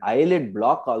 and eyelid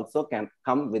block also can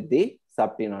come with the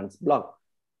subtenon's block.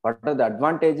 What are the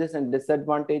advantages and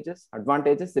disadvantages?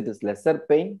 Advantages, it is lesser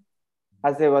pain.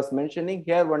 As I was mentioning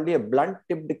here, only a blunt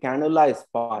tipped cannula is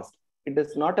passed. It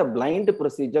is not a blind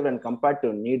procedure when compared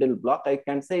to needle block. I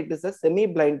can say it is a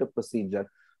semi-blind procedure.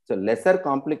 So lesser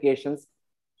complications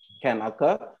can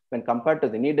occur when compared to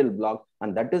the needle block.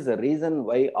 And that is the reason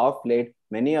why of late,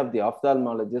 many of the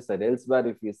ophthalmologists and elsewhere,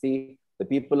 if you see, the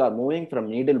people are moving from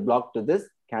needle block to this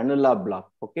cannula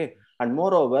block. Okay. And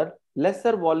moreover,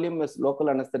 lesser volume is local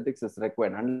anesthetics is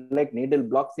required. Unlike needle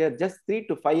blocks here, just 3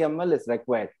 to 5 ml is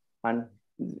required. And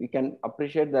we can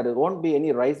appreciate that there won't be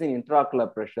any rise in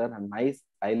intraocular pressure and nice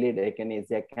eyelid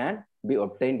akinesia can be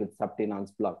obtained with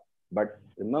subtenon's block. But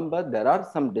remember, there are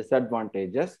some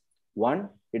disadvantages. One,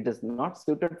 it is not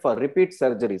suited for repeat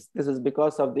surgeries. This is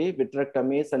because of the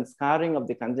vitrectomies and scarring of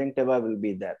the conjunctiva will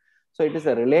be there. So it is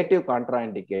a relative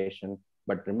contraindication.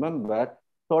 But remember,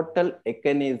 total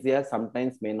akinesia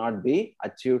sometimes may not be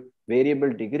achieved.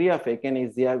 Variable degree of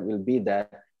akinesia will be there.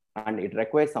 And it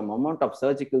requires some amount of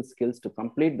surgical skills to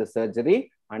complete the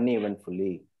surgery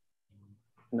uneventfully.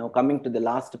 Now coming to the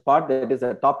last part, that is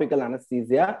a topical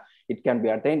anesthesia. It can be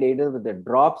attained either with the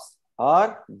drops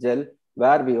or gel,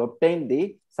 where we obtain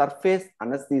the surface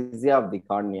anesthesia of the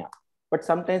cornea. But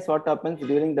sometimes what happens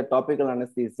during the topical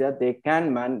anesthesia,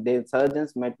 the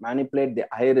surgeons might manipulate the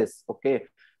iris, okay?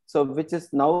 So which is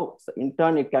now, in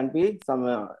turn, it can be some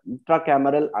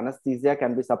intracameral anesthesia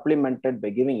can be supplemented by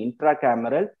giving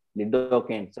intracameral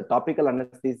lidocaine. So topical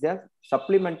anesthesia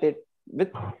supplemented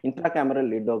with intracameral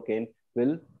lidocaine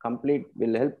will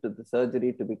help to the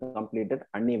surgery to be completed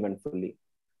uneventfully.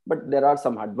 But there are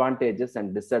some advantages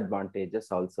and disadvantages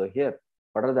also here.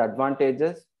 What are the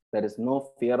advantages? There is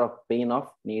no fear of pain of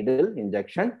needle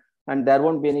injection, and there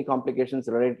won't be any complications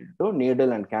related to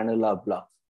needle and cannula blocks.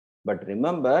 But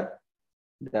remember,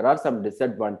 there are some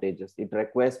disadvantages. It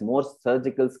requires more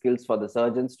surgical skills for the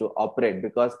surgeons to operate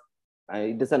because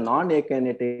it is a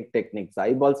non-akinetic technique. The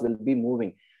eyeballs will be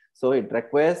moving. So it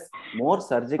requires more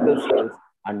surgical skills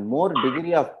and more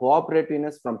degree of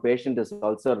cooperativeness from patient is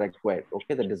also required.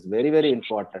 Okay, that is very, very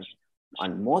important.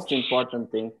 And most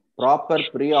important thing, proper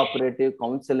preoperative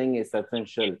counseling is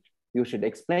essential. You should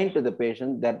explain to the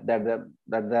patient that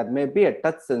there may be a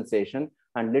touch sensation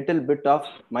and little bit of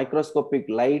microscopic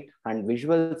light and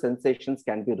visual sensations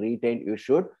can be retained. You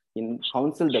should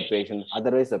counsel the patient.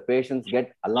 Otherwise, the patients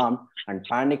get alarmed and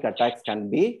panic attacks can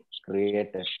be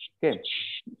created. Okay.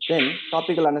 Then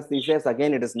topical anesthesia is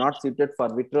again, it is not suited for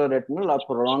vitreoretinal or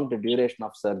prolonged duration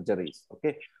of surgeries.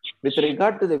 Okay. With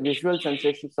regard to the visual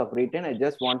sensations of retain, I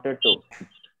just wanted to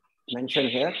mention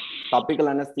here, topical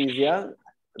anesthesia,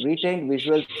 retained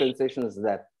visual sensations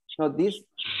there. Now, these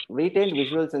retained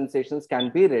visual sensations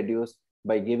can be reduced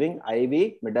by giving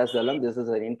IV midazolam. This is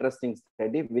an interesting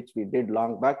study which we did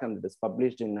long back and it is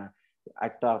published in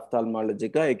Acta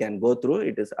Ophthalmologica. You can go through.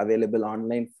 It is available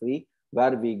online free,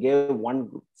 where we gave one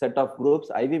set of groups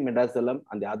IV midazolam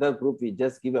and the other group we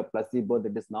just give a placebo,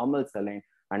 that is normal saline.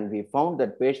 And we found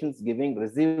that patients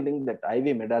receiving that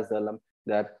IV midazolam,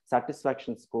 their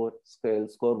satisfaction score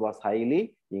was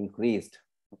highly increased.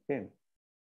 Okay.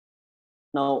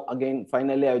 Now, again,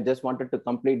 finally, I just wanted to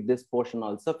complete this portion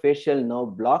also. Facial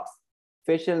nerve blocks.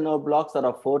 Facial nerve blocks are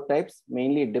of 4 types.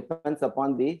 Mainly, it depends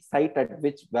upon the site at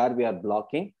where we are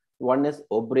blocking. One is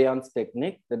O'Brien's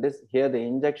technique. That is, here the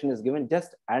injection is given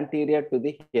just anterior to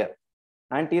the ear,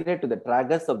 anterior to the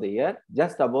tragus of the ear,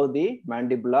 just above the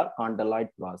mandibular condyloid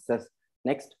process.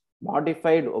 Next,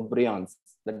 modified O'Brien's.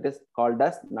 That is called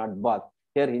as nut bath.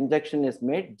 Here, injection is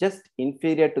made just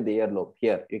inferior to the earlobe.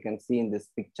 Here, you can see in this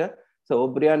picture. So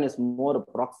O'Brien is more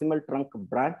proximal trunk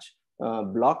branch,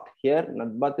 blocked here.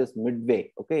 Nut bath is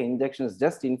midway. Okay, injection is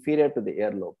just inferior to the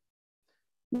earlobe.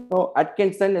 Now,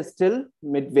 Atkinson is still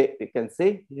midway. You can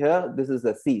say here, this is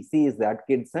the C. C is the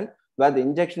Atkinson, where the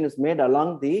injection is made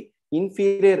along the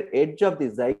inferior edge of the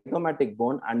zygomatic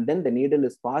bone, and then the needle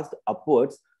is passed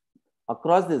upwards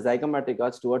across the zygomatic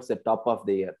arch towards the top of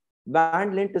the ear.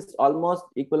 Van Lint is almost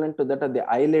equivalent to that of the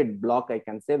eyelid block. I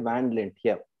can say Van Lint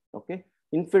here. Okay,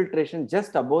 infiltration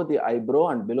just above the eyebrow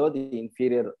and below the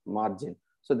inferior margin.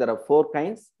 So there are 4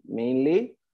 kinds,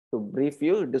 mainly. To brief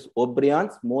you, it is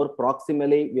O'Brien's. More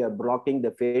proximally, we are blocking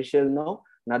the facial nerve.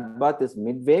 Nut bath is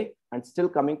midway, and still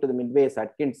coming to the midway is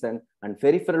Atkinson, and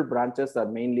peripheral branches are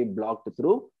mainly blocked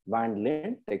through Van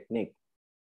Lint technique.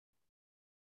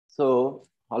 So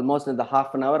almost in the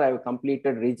half an hour, I have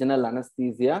completed regional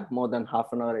anesthesia, more than half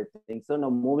an hour, I think. So now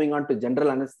moving on to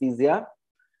general anesthesia,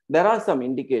 there are some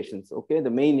indications. Okay, the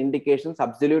main indications,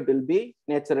 absolute will be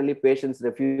naturally patient's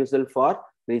refusal for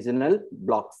regional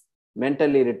blocks.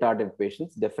 Mentally retarded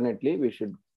patients, definitely we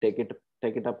should take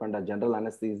it up under general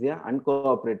anesthesia.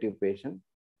 Uncooperative patient,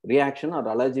 reaction or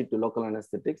allergy to local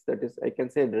anesthetics, that is, I can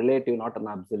say relative, not an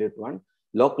absolute one.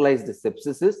 Localized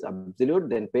sepsis is absolute,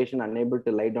 then patient unable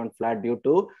to lie down flat due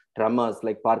to tremors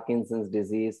like Parkinson's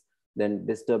disease, then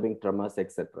disturbing tremors,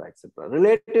 etc., etc.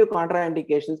 Relative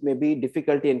contraindications may be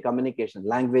difficulty in communication,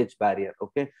 language barrier.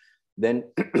 Okay, then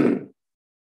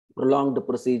prolonged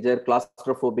procedure,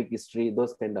 claustrophobic history,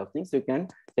 those kind of things, you can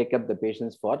take up the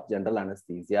patients for general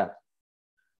anesthesia.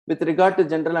 With regard to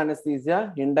general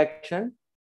anesthesia, induction,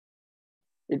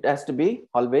 it has to be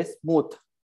always smooth,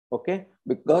 okay,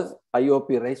 because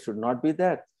IOP rise should not be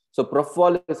there. So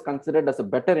propofol is considered as a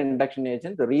better induction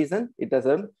agent. The reason, it has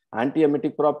an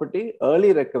antiemetic property,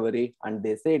 early recovery, and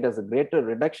they say it has a greater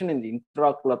reduction in the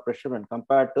intraocular pressure when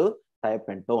compared to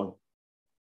thiopentone.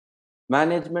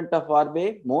 Management of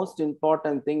airway, most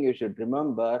important thing you should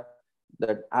remember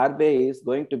that airway is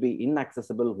going to be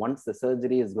inaccessible once the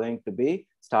surgery is going to be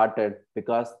started,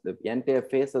 because the entire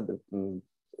face of the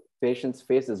patient's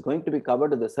face is going to be covered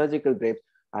with the surgical drapes,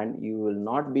 and you will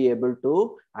not be able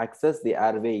to access the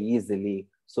airway easily.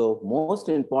 So most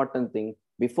important thing,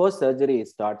 before surgery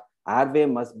starts, airway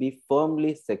must be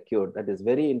firmly secured. That is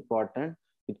very important.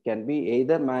 It can be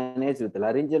either managed with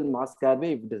laryngeal mask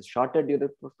airway. If it is shorter during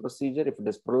the procedure, if it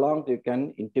is prolonged, you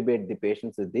can intubate the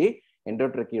patients with the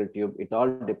endotracheal tube. It all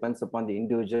depends upon the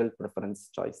individual preference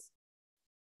choice.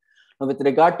 Now, with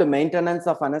regard to maintenance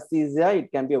of anesthesia,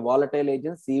 it can be a volatile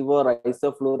agent, Sevo or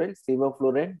isoflurane.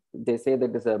 Sevoflurane, they say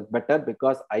that is better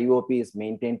because IOP is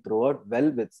maintained throughout well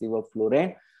with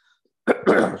sevoflurane.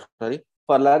 Sorry.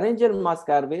 For laryngeal mask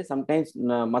airway, sometimes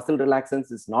muscle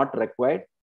relaxants is not required.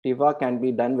 TIVA can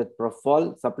be done with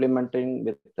propofol, supplementing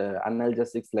with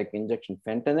analgesics like injection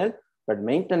fentanyl. But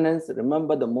maintenance,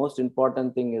 remember the most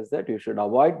important thing is that you should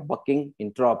avoid bucking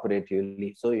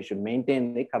intraoperatively. So you should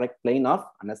maintain the correct plane of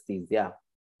anesthesia.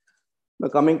 Now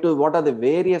coming to what are the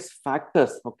various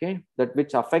factors, okay, that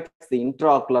which affects the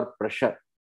intraocular pressure.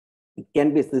 It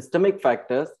can be systemic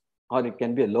factors or it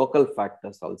can be local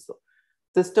factors also.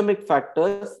 Systemic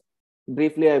factors,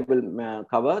 briefly I will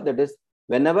cover, that is,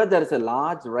 whenever there is a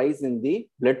large rise in the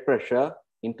blood pressure,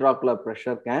 intraocular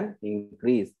pressure can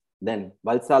increase. Then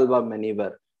Valsalva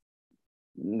maneuver.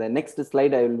 In the next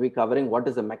slide, I will be covering what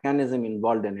is the mechanism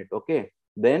involved in it. Okay.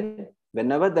 Then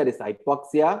whenever there is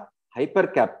hypoxia,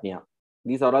 hypercapnia,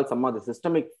 these are all some of the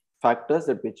systemic factors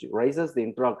that which raises the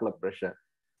intraocular pressure.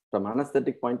 From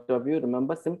anesthetic point of view,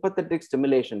 remember sympathetic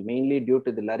stimulation, mainly due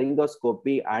to the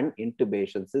laryngoscopy and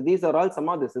intubation. So these are all some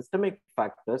of the systemic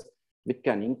factors which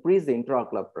can increase the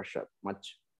intraocular pressure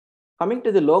much. Coming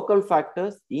to the local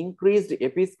factors, increased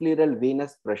episcleral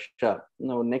venous pressure.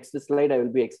 Now, next slide, I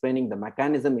will be explaining the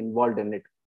mechanism involved in it.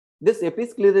 This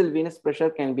episcleral venous pressure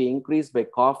can be increased by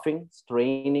coughing,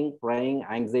 straining, crying,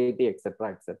 anxiety,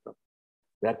 etc., etc.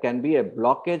 There can be a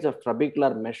blockage of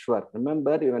trabecular meshwork.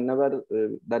 Remember, whenever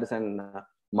there is an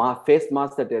face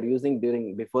mask that you're using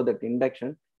before that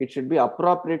induction, it should be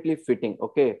appropriately fitting.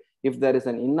 Okay, if there is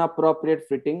an inappropriate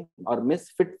fitting or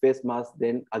misfit face mask,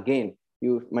 then again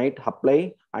you might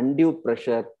apply undue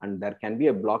pressure and there can be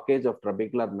a blockage of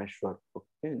trabecular meshwork.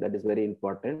 Okay, that is very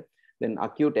important. Then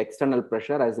acute external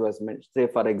pressure, as was mentioned. Say,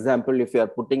 for example, if you are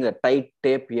putting a tight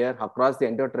tape here across the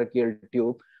endotracheal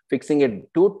tube, fixing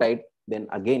it too tight, then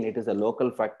again it is a local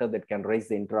factor that can raise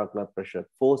the intraocular pressure.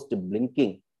 Forced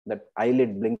blinking, that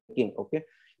eyelid blinking. Okay,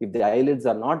 if the eyelids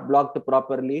are not blocked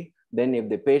properly, then if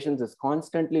the patient is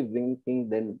constantly blinking,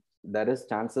 then there is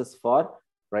chances for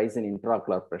rise in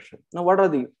intraocular pressure. Now, what are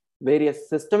the various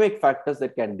systemic factors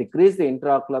that can decrease the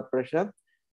intraocular pressure?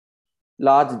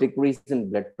 Large decrease in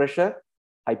blood pressure,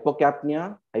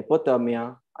 hypocapnia,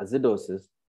 hypothermia, acidosis.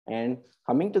 And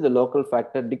coming to the local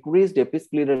factor, decreased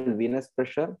episcleral venous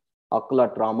pressure, ocular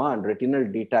trauma, and retinal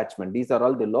detachment. These are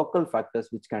all the local factors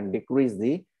which can decrease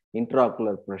the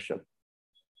intraocular pressure.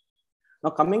 Now,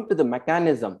 coming to the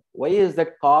mechanism, why is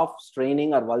that cough,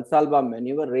 straining, or Valsalva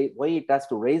maneuver, why it has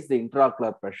to raise the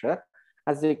intraocular pressure?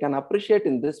 As you can appreciate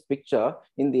in this picture,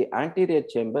 in the anterior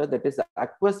chamber, that is, the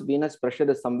aqueous venous pressure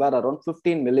is somewhere around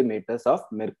 15 millimeters of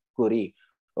mercury.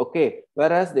 Okay,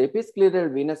 whereas the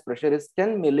episcleral venous pressure is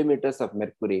 10 millimeters of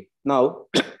mercury. Now,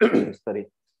 sorry,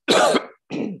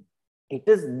 it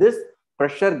is this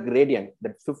pressure gradient,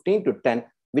 that 15 to 10,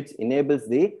 which enables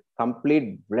the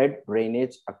complete blood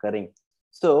drainage occurring.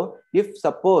 So, if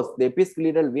suppose the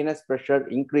episcleral venous pressure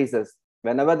increases,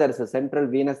 whenever there is a central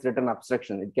venous return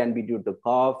obstruction, it can be due to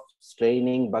cough,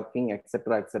 straining, bucking,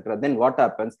 etc., etc. Then what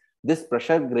happens? This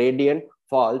pressure gradient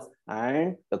falls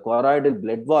and the choroidal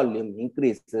blood volume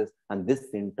increases, and this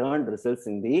in turn results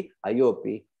in the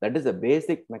IOP. That is a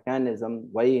basic mechanism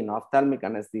why in ophthalmic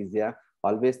anesthesia,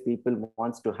 always people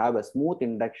wants to have a smooth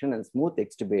induction and smooth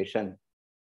extubation.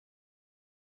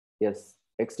 Yes.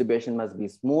 Extubation must be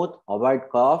smooth, avoid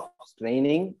cough,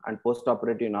 straining, and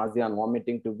postoperative nausea and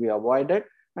vomiting to be avoided.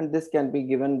 And this can be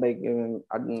given by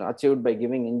achieved by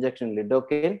giving injection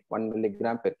lidocaine 1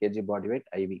 milligram per kg body weight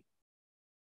IV.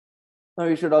 Now,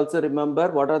 you should also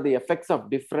remember what are the effects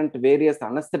of different various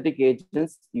anesthetic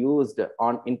agents used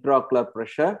on intraocular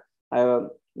pressure. I have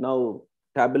now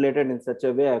tabulated in such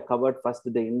a way. I covered first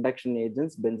the induction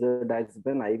agents,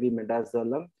 benzodiazepine, IV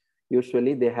midazolam.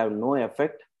 Usually, they have no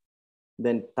effect.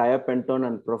 Then thiopentone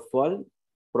and propofol.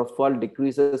 Propofol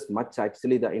decreases much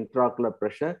actually the intraocular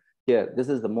pressure. Here, this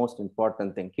is the most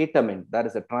important thing. Ketamine, there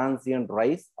is a transient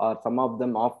rise, or some of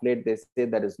them off late, they say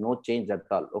there is no change at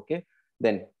all. Okay.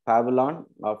 Then Pavilon,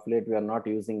 off late, we are not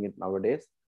using it nowadays.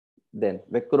 Then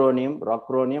Vecuronium,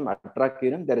 Rocuronium,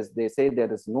 Atracurium, they say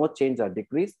there is no change or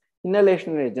decrease.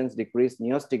 Inhalation agents decrease.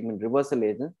 Neostigmine reversal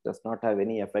agents does not have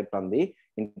any effect on the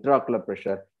intraocular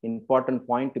pressure. Important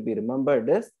point to be remembered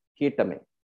is ketamine.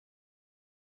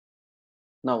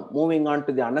 Now, moving on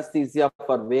to the anesthesia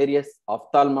for various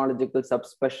ophthalmological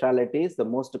subspecialties, the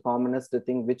most commonest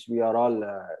thing which we are all,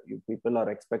 you people are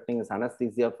expecting is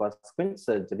anesthesia for squint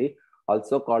surgery,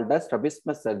 also called as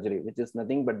strabismus surgery, which is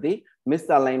nothing but the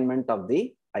misalignment of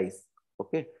the eyes.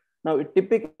 Okay. Now, it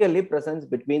typically presents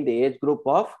between the age group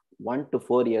of 1 to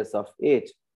 4 years of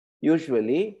age.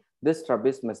 Usually, this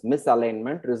strabismus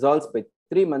misalignment resolves by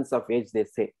 3 months of age, they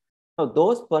say. Now,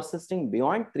 those persisting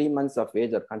beyond 3 months of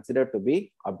age are considered to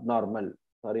be abnormal.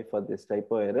 Sorry for this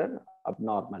typo error,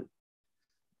 abnormal.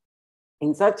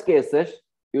 In such cases,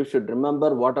 you should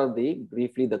remember what are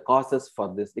briefly the causes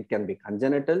for this. It can be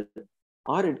congenital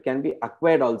or it can be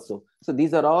acquired also. So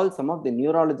these are all some of the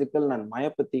neurological and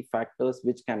myopathy factors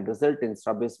which can result in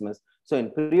strabismus. So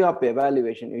in pre-op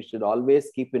evaluation, you should always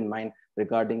keep in mind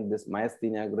regarding this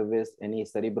myasthenia gravis, any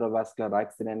cerebrovascular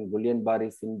accident,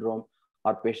 Guillain-Barré syndrome,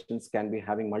 or patients can be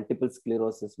having multiple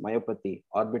sclerosis, myopathy,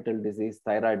 orbital disease,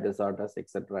 thyroid disorders,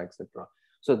 etc., etc.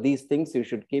 So these things you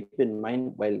should keep in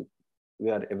mind while we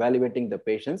are evaluating the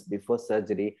patients before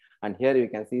surgery. And here you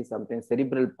can see sometimes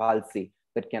cerebral palsy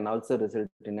that can also result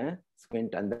in a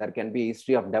squint, and there can be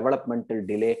history of developmental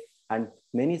delay, and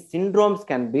many syndromes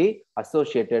can be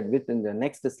associated with. In the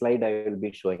next slide I will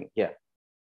be showing here.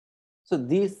 So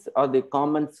these are the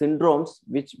common syndromes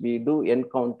which we do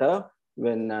encounter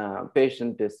when a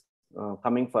patient is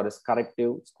coming for a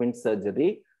corrective squint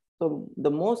surgery. So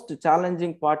the most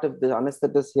challenging part of the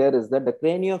anesthetist here is that the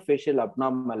craniofacial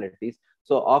abnormalities,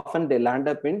 so often they land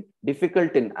up in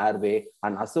difficult in airway,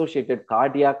 and associated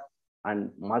cardiac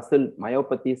and muscle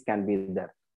myopathies can be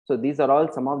there. So these are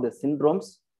all some of the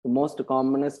syndromes. The most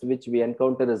commonest which we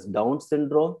encounter is Down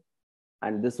syndrome,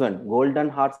 and this one, Golden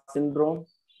Heart syndrome,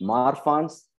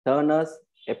 Marfan's, Turner's,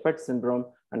 Eppert syndrome,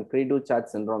 and Cre-Du-Chat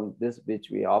syndrome, this which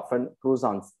we often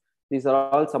Crouzons. These are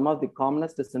all some of the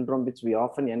commonest syndrome which we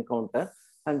often encounter,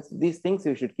 and these things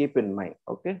you should keep in mind,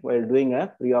 okay, while doing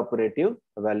a preoperative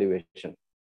evaluation.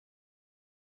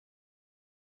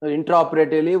 So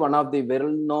intraoperatively, one of the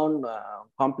well-known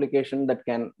complication that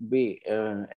can be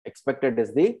expected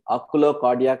is the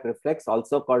oculocardiac reflex,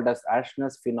 also called as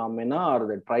Ashner's phenomena or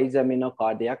the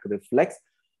trigeminocardiac reflex.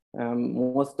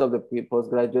 Most of the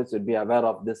postgraduates would be aware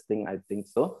of this thing, I think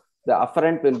so. The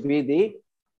afferent will be the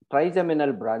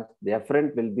trigeminal branch, the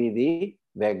efferent will be the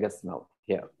vagus nerve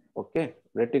here. Okay,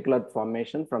 reticular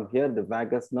formation from here, the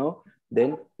vagus nerve,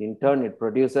 then in turn it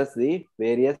produces the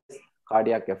various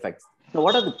cardiac effects. Now,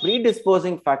 what are the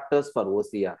predisposing factors for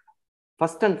OCR?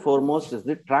 First and foremost is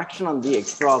the traction on the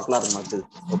extraocular muscles.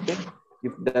 Okay,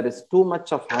 If there is too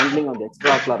much of handling of the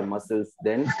extraocular muscles,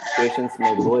 then patients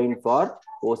may go in for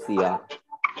OCR.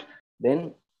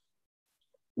 Then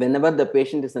whenever the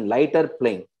patient is in lighter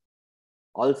plane,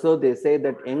 also they say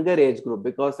that younger age group,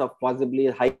 because of possibly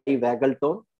high vagal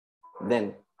tone,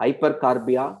 then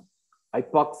hypercarbia,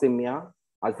 hypoxemia,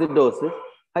 acidosis,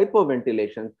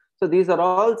 hypoventilation. So these are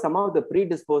all some of the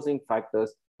predisposing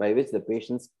factors by which the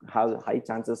patients have high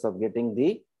chances of getting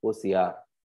the OCR.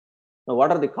 Now,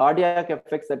 what are the cardiac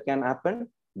effects that can happen?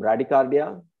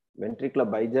 Bradycardia, ventricular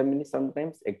bigeminy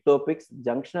sometimes, ectopics,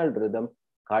 junctional rhythm,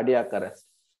 cardiac arrest.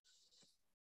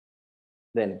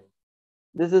 Then,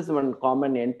 this is one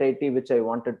common entity which I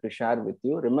wanted to share with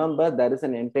you. Remember, there is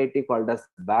an entity called as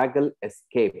vagal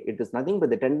escape. It is nothing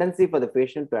but the tendency for the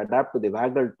patient to adapt to the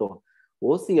vagal tone.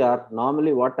 OCR,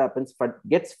 normally what happens,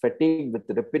 gets fatigued with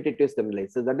repetitive stimuli.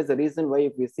 So that is the reason why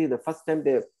if you see the first time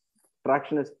the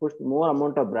traction is pushed, more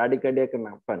amount of bradycardia can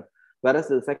happen. Whereas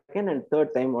the second and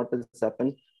third time, what has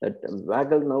happened, that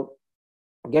vagal nerve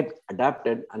get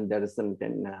adapted and there is an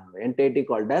entity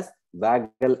called as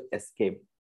vagal escape.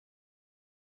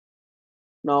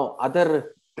 Now,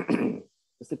 other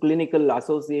clinical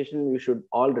association you should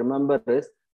all remember is,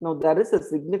 now there is a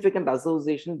significant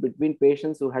association between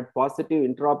patients who had positive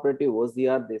intraoperative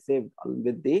OCR, they say,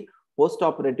 with the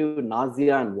postoperative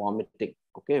nausea and vomiting,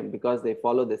 okay, because they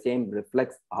follow the same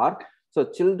reflex arc. So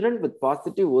children with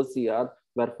positive OCR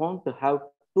were found to have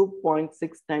 2.6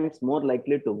 times more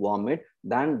likely to vomit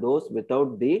than those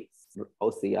without the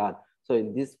OCR. So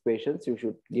in these patients, you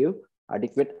should give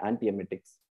adequate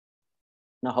antiemetics.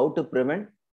 Now, how to prevent?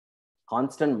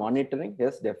 Constant monitoring.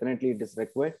 Yes, definitely it is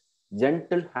required.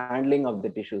 Gentle handling of the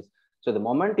tissues. So the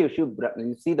moment you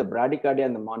see the bradycardia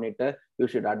in the monitor, you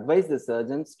should advise the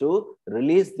surgeons to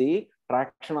release the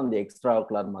traction on the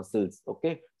extraocular muscles.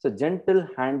 Okay. So gentle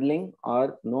handling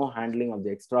or no handling of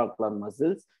the extraocular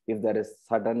muscles. If there is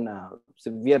sudden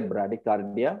severe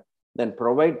bradycardia, then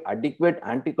provide adequate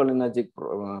anticholinergic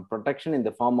protection in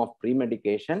the form of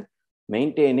pre-medication,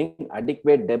 maintaining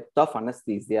adequate depth of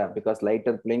anesthesia, because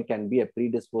lighter plane can be a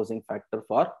predisposing factor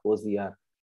for OCR.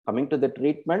 Coming to the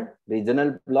treatment,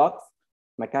 regional blocks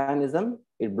mechanism,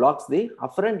 it blocks the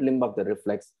afferent limb of the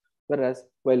reflex, whereas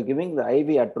while giving the IV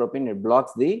atropine, it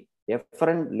blocks the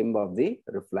efferent limb of the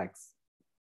reflex.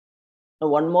 Now,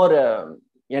 one more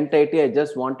entity I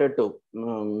just wanted to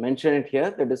mention it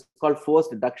here, that is called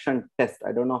forced duction test.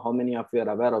 I don't know how many of you are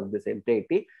aware of this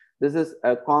entity. This is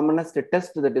a commonest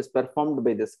test that is performed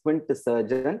by the squint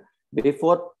surgeon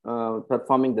before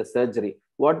performing the surgery.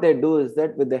 What they do is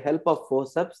that with the help of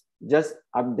forceps, just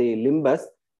at the limbus,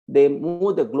 they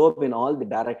move the globe in all the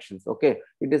directions. Okay,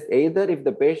 it is either if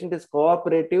the patient is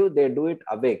cooperative, they do it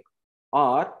awake,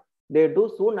 or they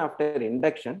do soon after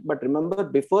induction. But remember,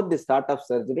 before the start of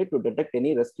surgery, to detect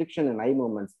any restriction in eye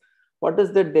movements. What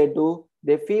is that they do?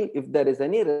 They feel if there is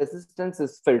any resistance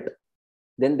is felt,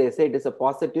 then they say it is a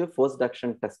positive force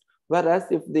duction test. Whereas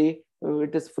if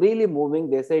it is freely moving,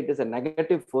 they say it is a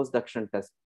negative force duction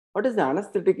test. What is the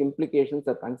anesthetic implications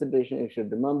or consideration you should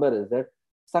remember is that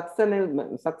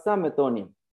suxamethonium,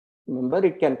 remember,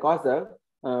 it can cause a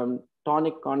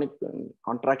tonic-conic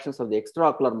contractions of the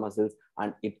extraocular muscles,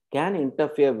 and it can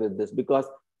interfere with this, because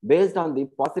based on the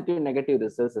positive negative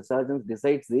results, the surgeon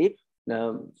decides the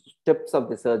steps of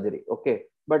the surgery. Okay,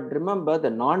 but remember, the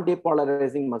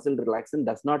non-depolarizing muscle relaxant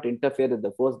does not interfere with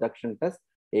the force duction test.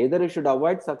 Either you should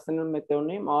avoid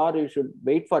succinylmethonium or you should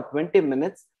wait for 20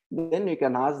 minutes. Then you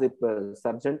can ask the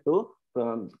surgeon to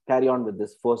carry on with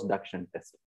this force duction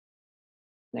test.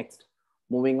 Next,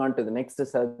 moving on to the next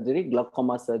surgery,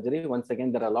 glaucoma surgery. Once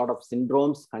again, there are a lot of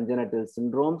syndromes, congenital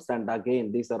syndromes, and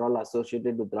again, these are all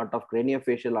associated with a lot of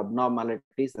craniofacial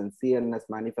abnormalities and CNS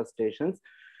manifestations.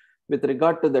 With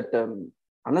regard to the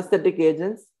anesthetic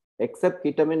agents, except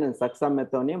ketamine and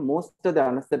suxamethonium, most of the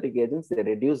anesthetic agents, they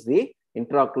reduce the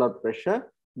intraocular pressure.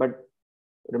 But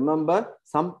remember,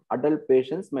 some adult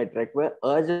patients might require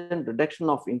urgent reduction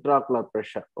of intraocular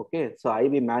pressure. Okay, so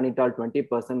IV mannitol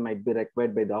 20% might be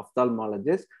required by the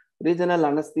ophthalmologist. Regional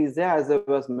anesthesia, as I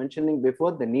was mentioning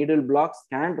before, the needle blocks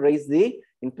can raise the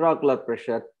intraocular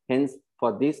pressure. Hence,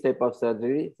 for this type of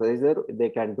surgery, they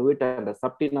can do it under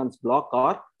subtenon's block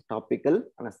or topical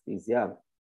anesthesia.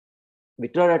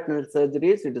 Vitreoretinal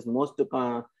surgeries, it is most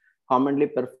commonly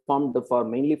performed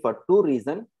mainly for two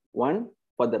reasons. One,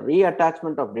 for the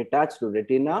reattachment of detached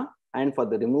retina, and for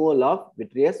the removal of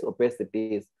vitreous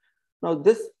opacities. Now,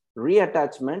 this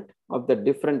reattachment of the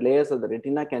different layers of the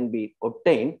retina can be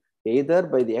obtained either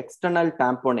by the external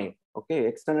tamponade. Okay,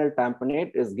 external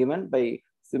tamponade is given by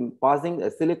passing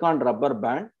a silicon rubber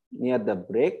band near the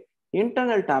break.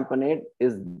 Internal tamponade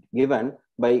is given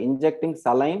by injecting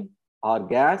saline or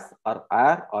gas or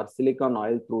air or silicone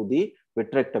oil through the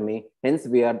vitrectomy. Hence,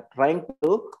 we are trying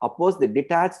to oppose the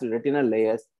detached retinal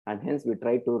layers, and hence we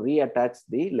try to reattach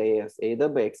the layers either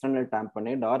by external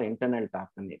tamponade or internal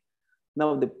tamponade.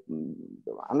 Now,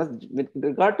 with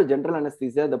regard to general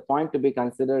anesthesia, the point to be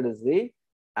considered is the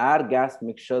air-gas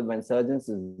mixture when surgeons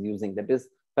is using, that is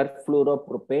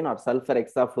perfluoropropane or sulfur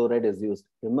hexafluoride is used.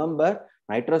 Remember,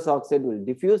 nitrous oxide will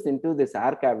diffuse into this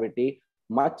air cavity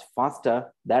much faster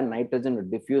than nitrogen will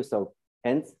diffuse out.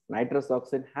 Hence, nitrous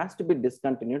oxide has to be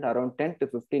discontinued around 10 to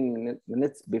 15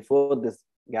 minutes before these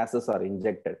gases are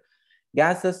injected.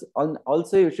 Gases,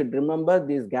 also you should remember,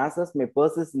 these gases may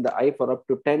persist in the eye for up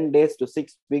to 10 days to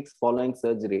 6 weeks following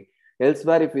surgery.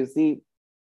 Elsewhere, if you see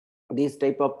these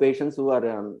type of patients who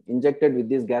are injected with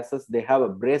these gases, they have a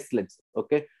bracelets,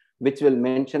 okay, which will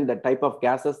mention the type of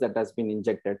gases that has been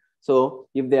injected. So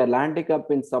if they are landing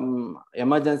up in some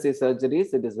emergency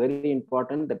surgeries, it is very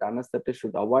important that anesthetist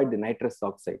should avoid the nitrous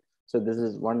oxide. So this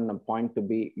is one point to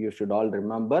be, you should all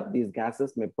remember, these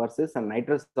gases may persist and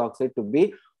nitrous oxide to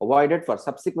be avoided for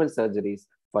subsequent surgeries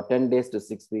for 10 days to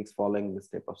 6 weeks following this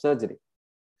type of surgery.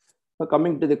 So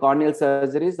coming to the corneal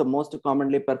surgeries, the most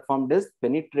commonly performed is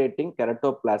penetrating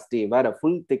keratoplasty, where a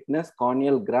full thickness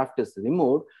corneal graft is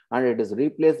removed and it is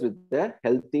replaced with the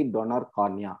healthy donor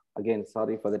cornea. Again,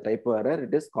 sorry for the typo error,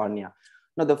 it is cornea.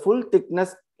 Now, the full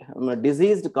thickness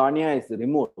diseased cornea is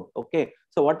removed. Okay,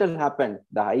 so what will happen?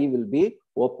 The eye will be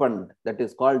opened. That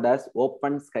is called as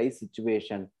open sky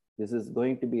situation. This is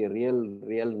going to be a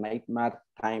real nightmare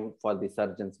time for the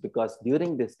surgeons, because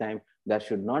during this time, there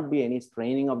should not be any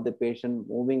straining of the patient,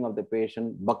 moving of the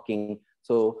patient, bucking.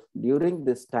 So during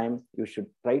this time, you should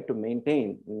try to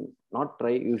maintain,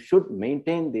 you should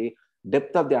maintain the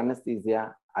depth of the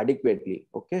anesthesia adequately.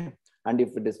 Okay. And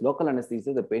if it is local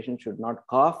anesthesia, the patient should not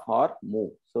cough or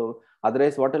move. So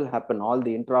otherwise, what will happen? All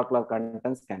the intraocular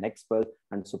contents can expel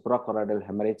and suprachoroidal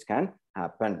hemorrhage can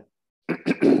happen.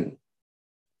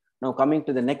 Now, coming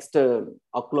to the next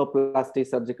oculoplasty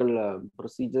surgical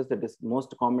procedures that is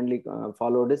most commonly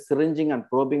followed is syringing and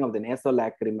probing of the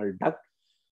nasolacrimal duct,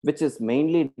 which is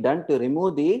mainly done to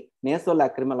remove the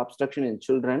nasolacrimal obstruction in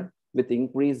children with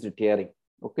increased tearing.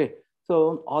 Okay.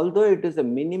 So, although it is a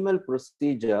minimal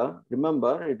procedure,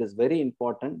 remember, it is very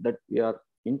important that we are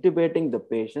intubating the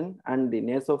patient and the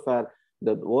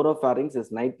the oropharynx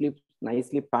is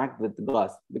nicely packed with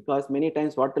gauze, because many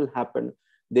times what will happen,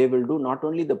 they will do not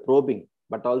only the probing,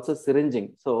 but also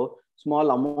syringing. So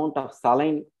small amount of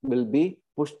saline will be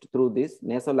pushed through this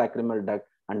nasolacrimal duct,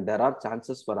 and there are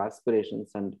chances for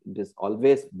aspirations, and it is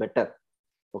always better.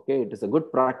 Okay, it is a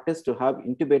good practice to have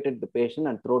intubated the patient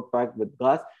and throat packed with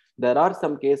gauze. There are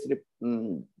some case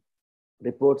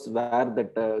reports where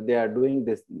that they are doing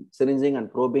this syringing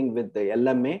and probing with the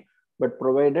LMA, but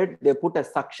provided they put a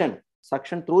suction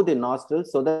through the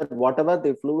nostrils, so that whatever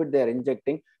the fluid they are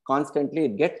injecting, constantly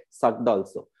it gets sucked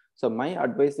also. So my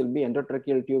advice will be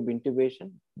endotracheal tube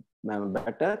intubation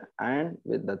better, and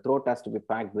with the throat has to be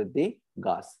packed with the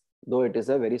gauze, though it is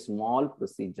a very small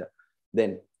procedure.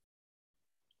 Then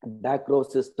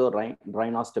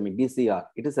dacrocystorhinostomy, DCR.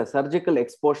 It is a surgical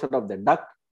exposure of the duct,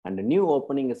 and a new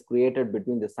opening is created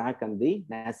between the sac and the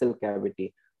nasal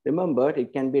cavity. Remember,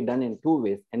 it can be done in two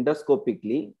ways: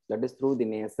 endoscopically, that is through the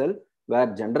nasal,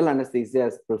 where general anesthesia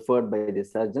is preferred by the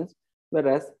surgeons.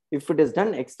 Whereas if it is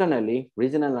done externally,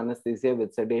 regional anesthesia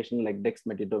with sedation like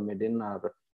dexmedetomidine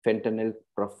or fentanyl,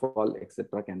 propofol,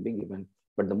 etc. can be given.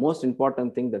 But the most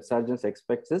important thing that surgeons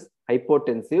expect is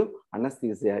hypotensive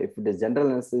anesthesia. If it is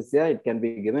general anesthesia, it can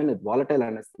be given with volatile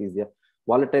anesthesia.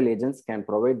 Volatile agents can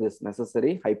provide this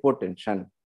necessary hypotension.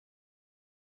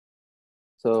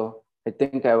 So I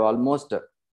think I've almost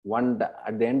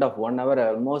at the end of 1 hour, I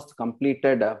almost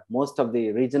completed most of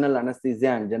the regional anesthesia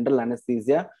and general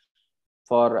anesthesia.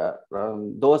 For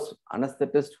those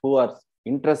anesthetists who are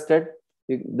interested,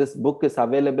 this book is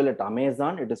available at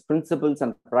Amazon. It is Principles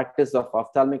and Practice of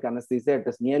Ophthalmic Anesthesia. It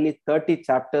is nearly 30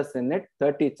 chapters in it,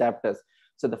 30 chapters.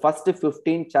 So the first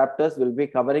 15 chapters will be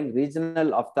covering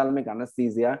regional ophthalmic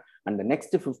anesthesia, and the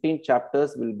next 15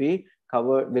 chapters will be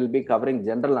covering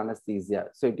general anesthesia.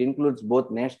 So it includes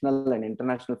both national and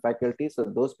international faculty. So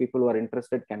those people who are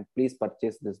interested can please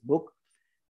purchase this book.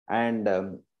 And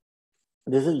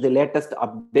this is the latest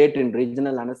update in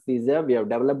regional anesthesia. We have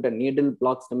developed a needle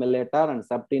block stimulator and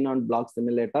subtenon block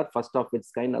stimulator, first of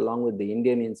its kind, along with the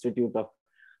Indian Institute of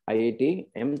IIT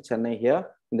M Chennai here.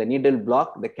 In the needle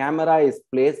block, the camera is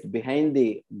placed behind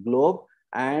the globe,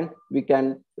 and we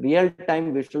can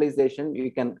real-time visualization.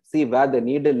 You can see where the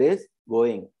needle is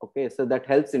going. Okay, so that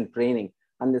helps in training.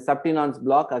 And the subtenons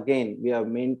block, again, we have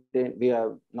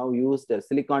now used a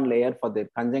silicon layer for the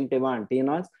conjunctiva and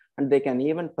tenons, and they can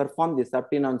even perform the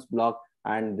subtenons block,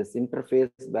 and this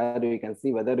interface where we can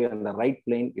see whether you're on the right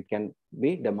plane, it can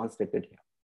be demonstrated here.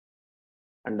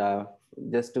 And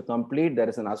just to complete, there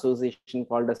is an association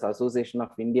called as Association of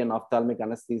Indian Ophthalmic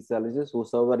Anesthesiologists.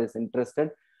 Whosoever is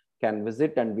interested can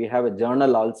visit, and we have a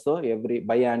journal also. Every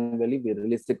biannually we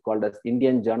release it called as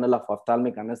Indian Journal of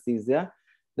Ophthalmic Anesthesia.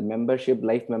 The membership,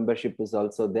 life membership is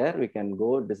also there. We can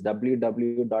go, this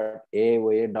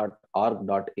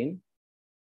www.aoa.org.in.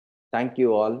 Thank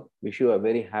you all. Wish you a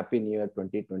very happy New Year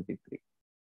 2023.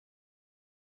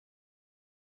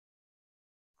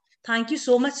 Thank you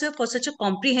so much, sir, for such a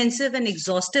comprehensive and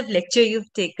exhaustive lecture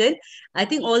you've taken. I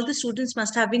think all the students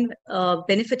must have been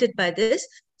benefited by this.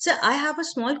 Sir, I have a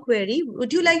small query.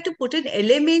 Would you like to put an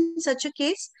LMA in such a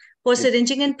case for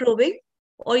syringing and probing?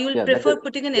 Or you'll prefer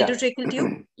putting an endotracheal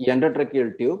tube?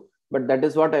 Endotracheal tube. But that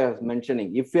is what I was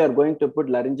mentioning. If you are going to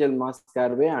put laryngeal mask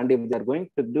airway, and if they are going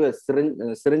to do a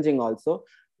syringing also,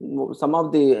 some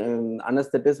of the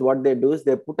anesthetists, what they do is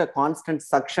they put a constant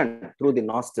suction through the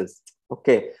nostrils.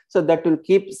 Okay, so that will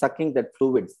keep sucking that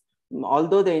fluids.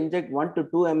 Although they inject 1 to 2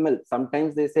 ml,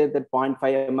 sometimes they say that 0.5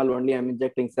 ml only I'm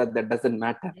injecting, sir, that doesn't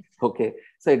matter. Okay,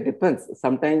 so it depends.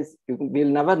 Sometimes we'll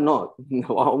never know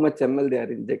how much ml they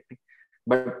are injecting.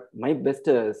 But my best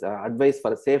advice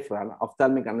for a safe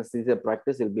ophthalmic anesthesia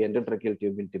practice will be endotracheal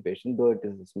tube intubation, though it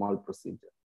is a small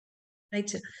procedure. Right,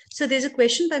 sir. So there's a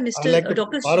question by Mr.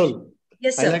 Dr. Parul.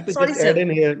 Yes, sir. I'd like to just add in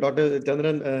here, Dr.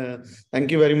 Chandran,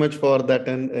 thank you very much for that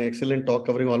and excellent talk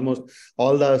covering almost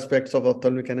all the aspects of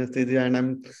ophthalmic anesthesia.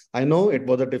 And I know it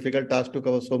was a difficult task to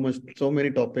cover so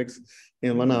many topics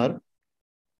in 1 hour.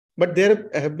 But there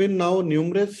have been now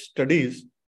numerous studies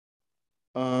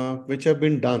which have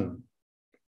been done,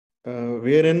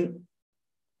 wherein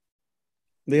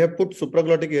they have put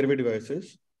supraglottic airway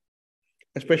devices,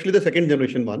 especially the second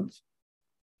generation ones,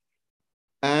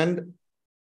 and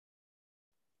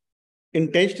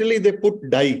intentionally they put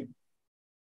dye,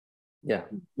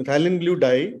 methylene blue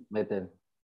dye,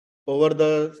 over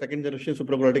the second generation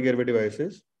supraglottic airway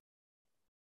devices.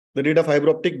 They did a fiber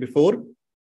optic before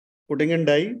putting in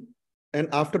dye and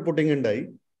after putting in dye.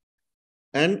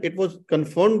 And it was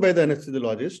confirmed by the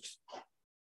anesthesiologists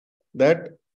that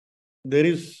there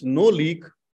is no leak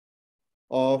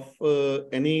of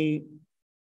any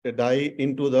dye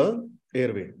into the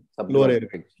airway, lower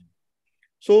airway.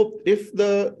 So if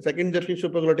the second generation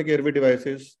supraglottic airway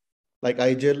devices like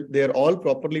iGel, they are all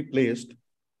properly placed,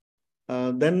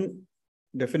 then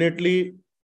definitely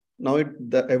now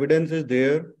the evidence is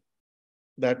there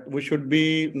that we should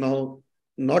be now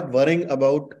not worrying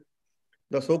about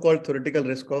the so-called theoretical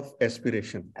risk of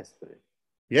aspiration.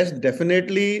 Yes,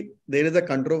 definitely there is a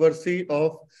controversy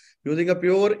of using a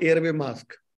pure airway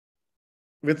mask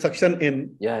with suction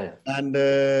in and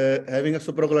having a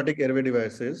supraglottic airway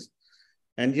devices.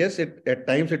 And yes, at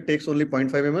times it takes only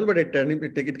 0.5 ml, but at times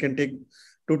it can take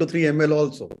 2 to 3 ml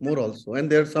also, more also.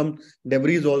 And there are some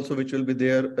debris also which will be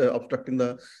there obstructing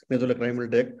the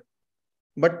nasolacrimal duct.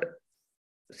 But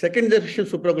second generation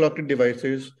supraglottic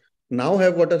devices now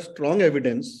have got a strong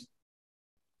evidence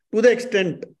to the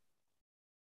extent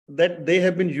that they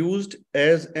have been used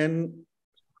as an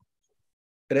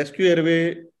rescue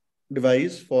airway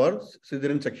device for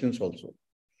cesarean sections also,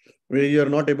 where you are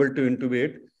not able to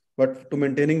intubate, but to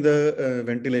maintaining the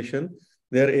ventilation,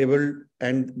 they are able,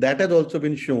 and that has also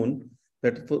been shown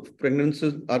that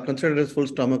pregnancies are considered as full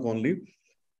stomach only,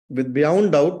 with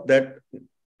beyond doubt that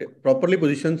properly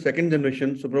positioned second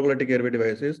generation supraglottic airway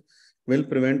devices will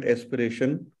prevent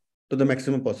aspiration to the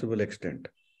maximum possible extent.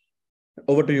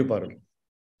 Over to you, Parul.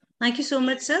 Thank you so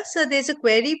much, sir. So there's a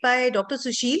query by Dr.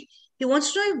 Sushil. He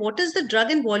wants to know what is the drug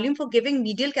and volume for giving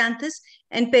medial canthus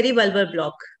and perivulvar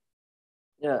block?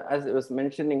 Yeah, as I was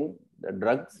mentioning, the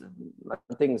drugs,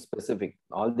 nothing specific.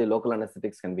 All the local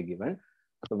anesthetics can be given.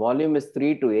 The volume is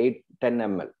 3 to 10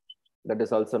 ml. That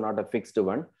is also not a fixed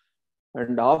one.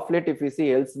 And off late, if you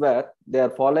see elsewhere, they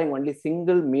are following only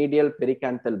single medial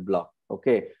pericanthal block.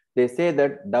 Okay, they say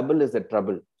that double is a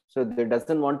trouble. So they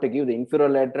doesn't want to give the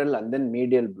inferolateral and then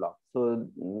medial block. So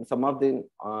some of the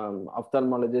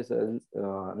ophthalmologists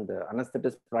and the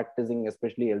anesthetists practicing,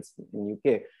 especially in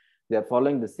UK, they are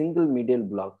following the single medial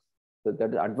block. So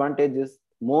that advantage is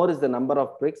more is the number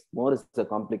of pricks, more is the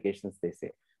complications, they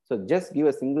say. So just give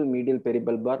a single medial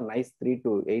peribulbar, nice 3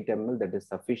 to 8 ml, that is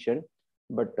sufficient.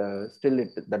 But still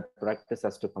that practice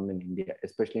has to come in India,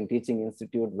 especially in teaching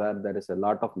institute where there is a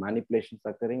lot of manipulations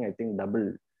occurring. I think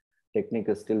double technique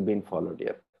is still being followed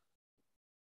here.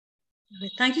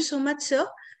 Thank you so much, sir.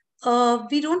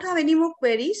 We don't have any more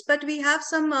queries, but we have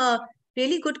some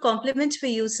really good compliments for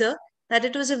you, sir, that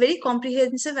it was a very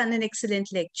comprehensive and an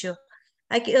excellent lecture.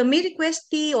 I may request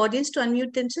the audience to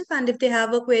unmute themselves, and if they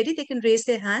have a query, they can raise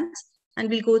their hands and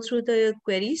we'll go through the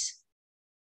queries.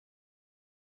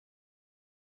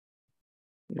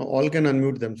 No, all can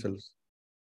unmute themselves.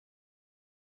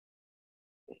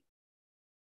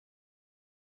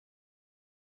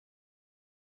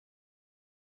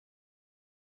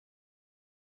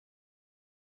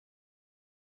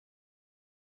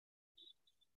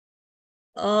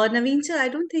 Naveen sir, I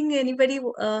don't think anybody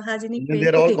has any query.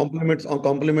 They're all compliments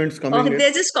coming in.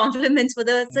 They're just compliments for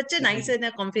such a nice and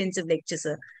a comprehensive lecture,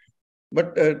 sir.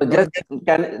 But Dr.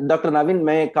 Naveen,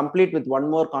 may I complete with one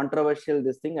more controversial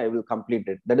thing? I will complete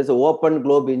it. That is an open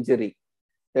globe injury.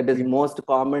 That is most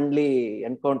commonly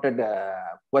encountered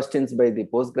questions by the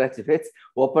postgraduates.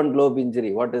 Open globe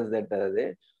injury. What is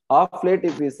that? Off late,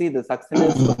 if you see the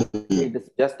success, it is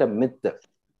just a myth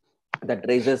that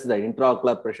raises the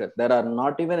intraocular pressure. There are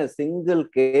not even a single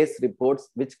case reports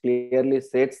which clearly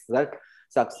states that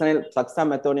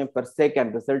suxamethonium per se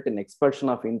can result in expulsion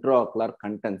of intraocular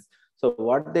contents. So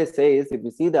what they say is, if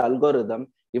you see the algorithm,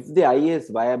 if the eye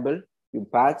is viable, you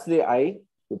patch the eye,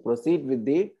 you proceed with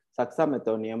the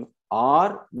suxamethonium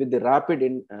or with the rapid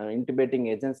intubating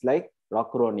agents like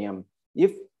rocuronium.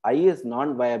 If eye is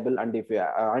non-viable and if you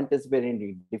are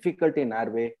anticipating difficulty in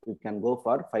airway, you can go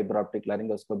for fiber optic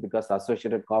laryngoscope because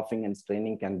associated coughing and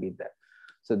straining can be there.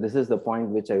 So this is the point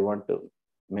which I want to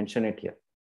mention it here.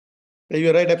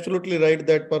 You're right, absolutely right,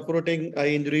 that perforating eye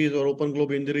injuries or open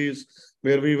globe injuries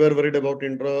where we were worried about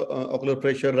intraocular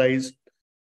pressure rise.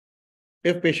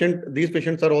 If these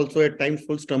patients are also at times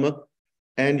full stomach,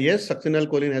 and yes,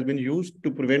 succinylcholine has been used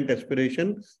to prevent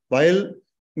aspiration while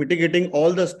mitigating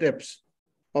all the steps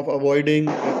of avoiding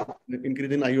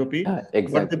increase in IOP.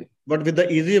 Exactly. But with the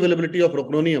easy availability of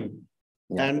rocuronium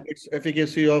and its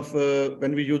efficacy of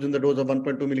when we use in the dose of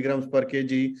 1.2 milligrams per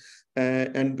kg,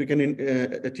 and we can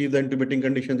achieve the intubating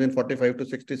conditions in 45 to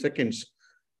 60 seconds.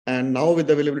 And now with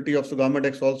the availability of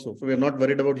Sugamadex also, so we are not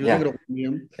worried about using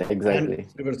rocuronium and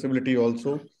reversibility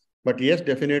also. But yes,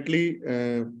 definitely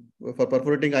for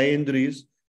perforating eye injuries,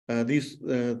 these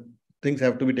things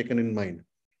have to be taken in mind.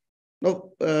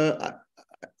 Now,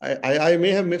 I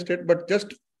may have missed it, but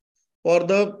just for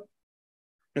the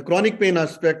chronic pain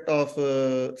aspect of,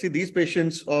 see, these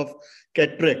patients of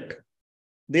cataract,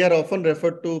 they are often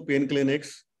referred to pain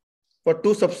clinics for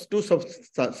two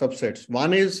subsets.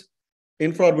 One is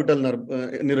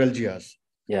infraorbital neuralgias.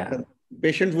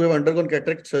 Patients who have undergone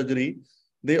cataract surgery,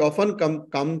 they often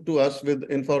come to us with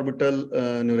infraorbital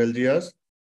neuralgias.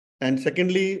 And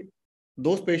secondly,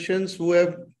 those patients who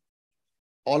have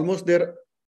almost their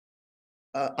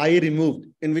eye removed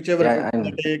in whichever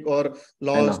headache or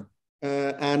lost,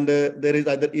 and there is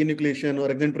either enucleation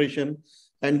or exenteration,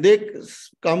 and they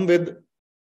come with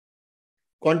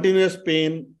continuous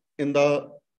pain in the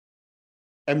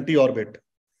empty orbit.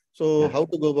 So how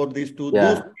to go about these two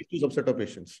subset of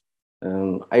patients?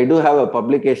 I do have a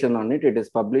publication on it. It is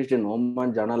published in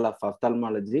Oman Journal of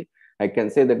Ophthalmology. I can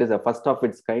say that is the first of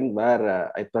its kind where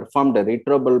I performed a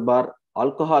retrobulbar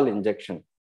alcohol injection,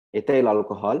 ethyl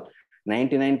alcohol,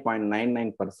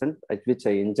 99.99%, at which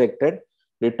I injected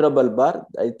retrobulbar.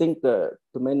 I think, to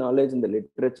my knowledge, in the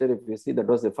literature, if you see, that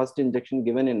was the first injection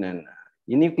given in an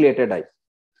enucleated eye.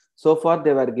 So far,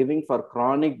 they were giving for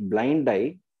chronic blind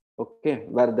eye,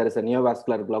 where there is a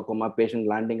neovascular glaucoma, patient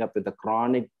landing up with a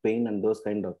chronic pain and those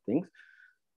kind of things.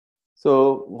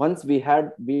 So once we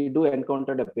do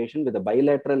encountered a patient with a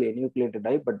bilateral enucleated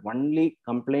eye, but only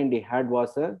complaint he had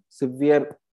was a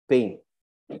severe pain.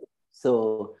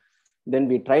 So then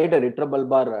we tried a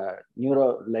retrobulbar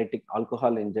neurolytic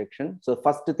alcohol injection. So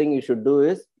first thing you should do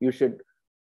is you should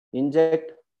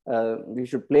inject, you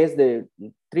should place the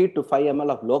 3 to 5 ml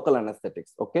of local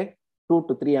anesthetics. 2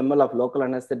 to 3 ml of local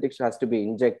anesthetics has to be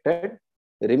injected.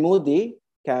 Remove the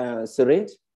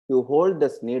syringe. You hold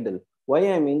this needle. Why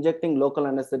I am injecting local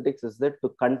anesthetics is that to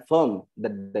confirm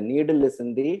that the needle is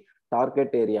in the target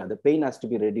area. The pain has to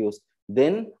be reduced.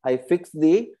 Then I fix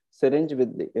the syringe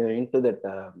with into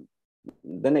that.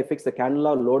 Then I fix the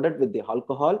cannula loaded with the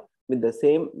alcohol with the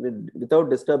same without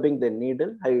disturbing the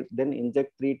needle. I then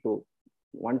inject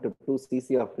 1 to 2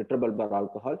 cc of retrobulbar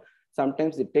alcohol.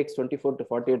 Sometimes it takes 24 to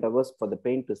 48 hours for the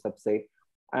pain to subside.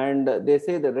 And they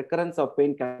say the recurrence of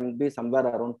pain can be somewhere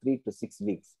around 3 to 6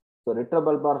 weeks. So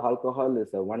retrobulbar alcohol is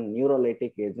one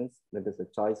neurolytic agent that is a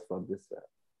choice for this,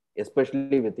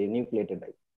 especially with the enucleated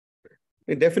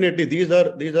eye. Definitely, these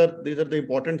are the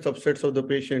important subsets of the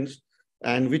patients,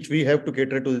 and which we have to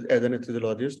cater to as an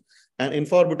anesthesiologist. And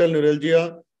infraorbital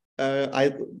neuralgia,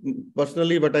 I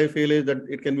personally, what I feel is that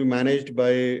it can be managed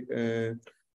by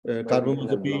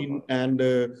carbamazepine and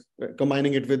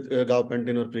combining it with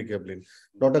gabapentin or pregabalin.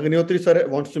 Dr. Ganiotri sir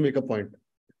wants to make a point.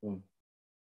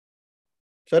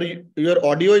 Sir, your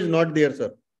audio is not there,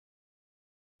 sir.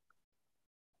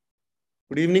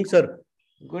 Good evening, sir.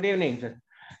 Good evening,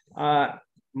 sir.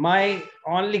 My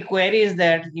only query is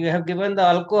that you have given the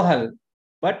alcohol,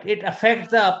 but it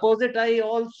affects the opposite eye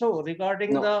also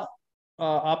regarding the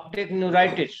optic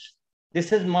neuritis.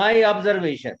 This is my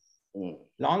observation.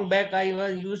 Long back, I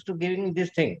was used to giving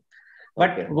this thing.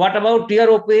 But what about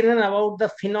your opinion about the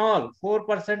phenol,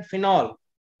 4% phenol?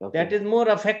 That is more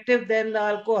effective than the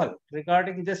alcohol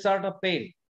regarding this sort of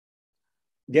pain.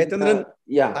 Jaichandran,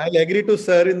 I'll agree to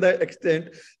sir in the extent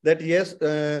that yes,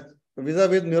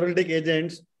 vis-a-vis neurolytic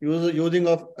agents, using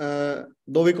of,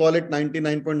 though we call it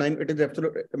 99.9, it is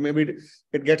absolute, maybe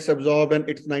it gets absorbed and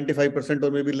it's 95% or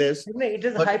maybe less. It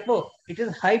is hypo. It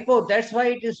is hypo. That's why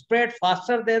it is spread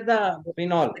faster than the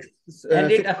phenol.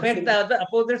 And it affects the other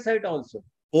opposite side also.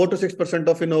 4 to 6%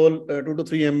 of phenol, 2 to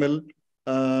 3 ml,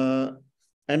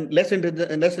 and less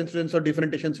incidence of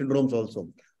differentiation syndromes also.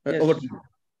 Yes. Over to you.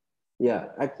 Yeah,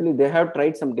 actually, they have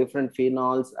tried some different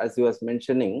phenols, as you was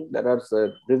mentioning. There are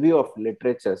review of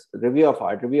literatures, review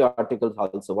articles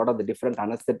also. What are the different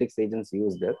anesthetics agents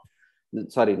used there?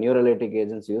 Sorry, neurolytic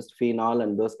agents used, phenol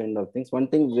and those kind of things. One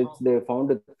thing which they found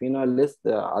with phenol is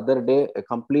the other day, a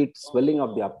complete swelling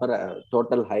of the upper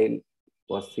total hile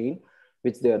was seen,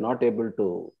 which they are not able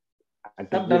to.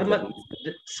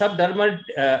 Subdermal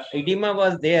edema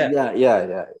was there.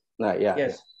 Yeah.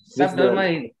 Yes,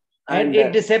 subdermal. And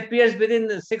it disappears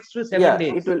within 6 to 7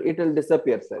 days. It will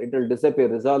disappear, sir. It will disappear,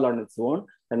 resolve on its own.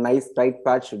 A nice tight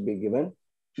patch should be given.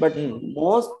 But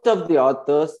most of the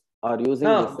authors are using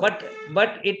this.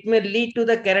 But it may lead to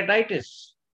the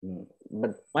keratitis.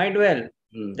 Mind well.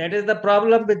 That is the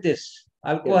problem with this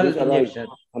alcohol injection.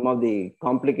 Some of the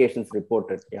complications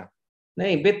reported. Yeah.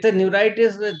 With the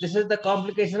neuritis, this is the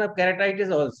complication of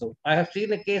keratitis also. I have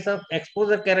seen a case of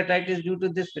exposure keratitis due to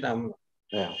this phenomenon.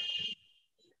 Yeah.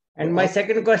 And my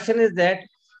second question is that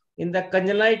in the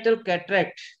congenital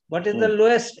cataract, what is the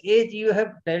lowest age you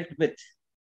have dealt with?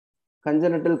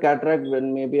 Congenital cataract,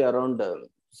 when maybe around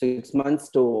 6 months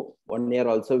to 1 year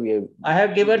also. I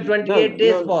have given 28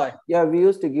 days boy. Yeah, we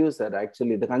used to give, sir,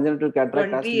 actually. The congenital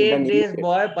cataract 28 days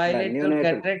boy, bilateral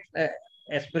cataract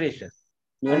aspiration.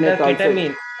 Under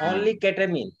ketamine, only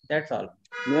ketamine, that's all.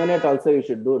 Neonate also you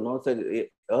should do, no? So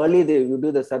early you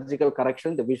do the surgical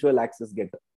correction, the visual axis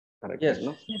get corrected. Yes.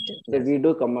 No? So we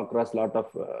do come across a lot of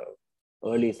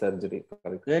early surgery.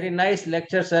 Very nice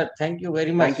lecture, sir. Thank you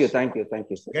very much. Thank you. My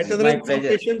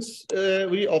patients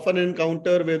we often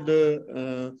encounter with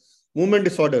movement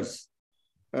disorders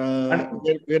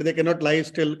where they cannot lie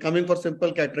still, coming for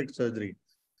simple cataract surgery.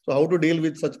 So how to deal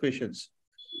with such patients?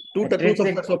 Two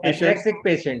subsets of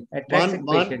patients.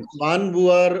 One who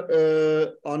are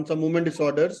on some movement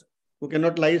disorders who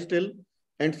cannot lie still,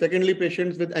 and secondly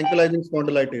patients with ankylosing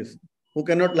spondylitis who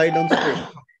cannot lie down straight.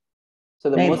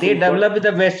 So they develop with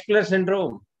a vascular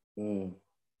syndrome.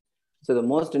 So the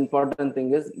most important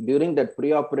thing is during that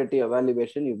preoperative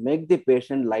evaluation, you make the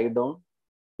patient lie down.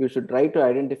 You should try to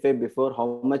identify before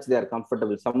how much they are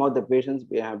comfortable. Some of the patients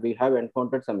we have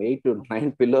encountered some 8 to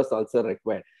 9 pillows also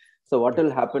required. So what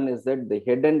will happen is that the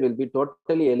head end will be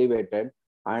totally elevated,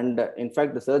 and in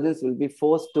fact the surgeons will be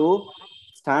forced to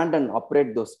stand and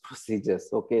operate those procedures.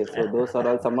 Okay, so those are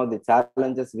all some of the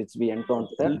challenges which we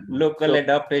encounter. Local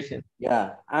adaptation.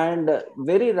 Yeah, and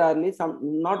very rarely,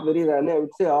 not very rarely, I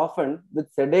would say often with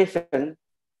sedation,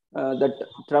 that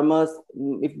tremors,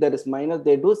 if there is minor,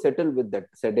 they do settle with that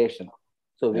sedation.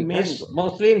 So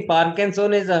mostly in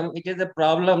Parkinsonism, it is a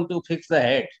problem to fix the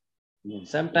head.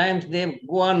 Sometimes they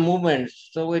go on movements,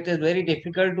 so it is very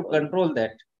difficult to control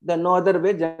that. There no other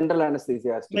way, general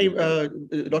anesthesia has to be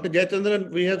Dr.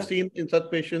 Jaichandran, we have seen in such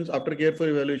patients after careful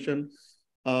evaluation,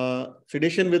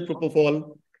 sedation with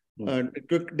propofol,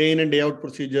 quick day in and day out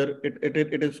procedure.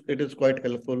 It is quite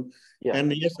helpful. Yeah.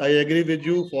 And yes, I agree with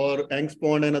you. For angst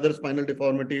and other spinal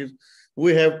deformities,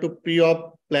 we have to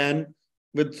pre-op plan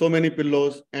with so many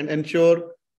pillows and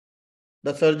ensure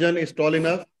the surgeon is tall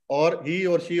enough, or he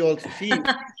or she also,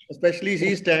 especially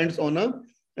she stands on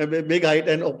a big height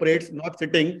and operates not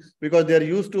sitting, because they are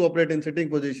used to operate in sitting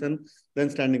position than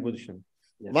standing position.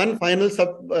 Yes. One final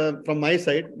from my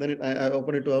side, then I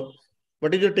open it up.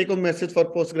 What is your take-home message for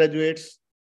postgraduates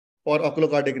for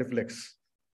oculocardiac reflex?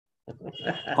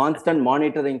 Constant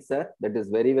monitoring, sir. That is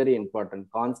very, very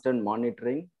important. Constant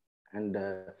monitoring. And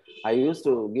I used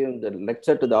to give the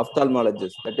lecture to the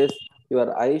ophthalmologist. That is, your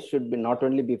eyes should be not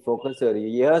only be focused, your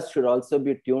ears should also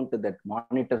be tuned to that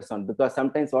monitor sound, because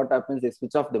sometimes what happens is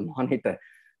switch off the monitor.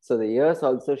 So the ears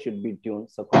also should be tuned.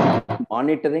 So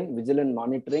monitoring, vigilant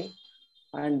monitoring,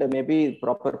 and maybe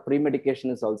proper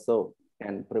pre-medication is also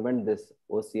can prevent this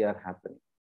OCR happening.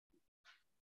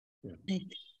 Yeah.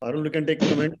 Arul, you can take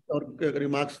comments or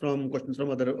remarks from questions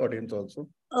from other audience also.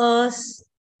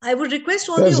 I would request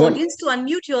all the audience to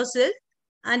unmute yourself.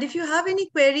 And if you have any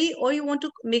query or you want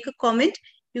to make a comment,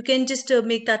 you can just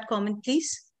make that comment, please.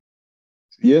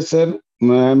 Yes, sir.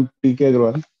 I'm P.K.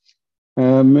 Agrawal.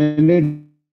 Many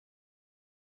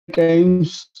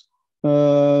times,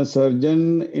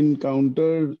 surgeon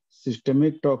encountered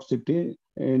systemic toxicity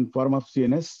in form of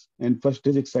CNS, and first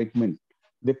is excitement.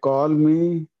 They call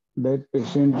me that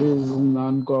patient is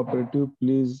non-cooperative.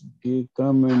 Please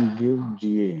come and give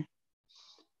GA.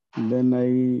 Then I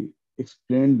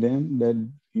explained them that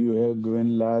you have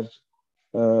given large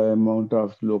amount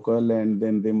of local, and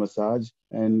then they massage,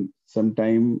 and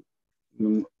sometime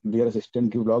their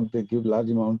assistant give block, they give large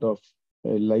amount of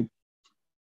like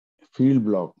field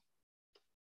block.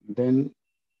 Then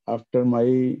after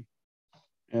my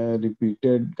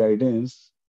repeated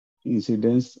guidance,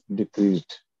 incidence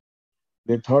decreased.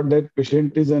 They thought that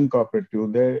patient is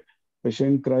uncooperative. The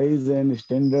patient cries and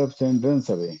stands up and runs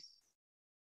away.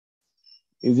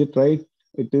 Is it right?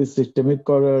 It is systemic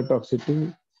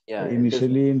toxicity,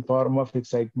 initially in form of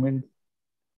excitement.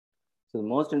 So the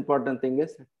most important thing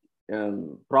is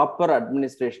proper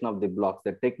administration of the blocks.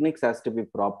 The techniques has to be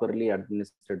properly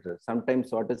administered.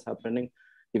 Sometimes what is happening,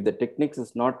 if the techniques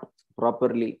is not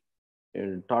properly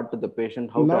taught to the patient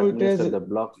how to administer the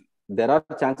blocks, there are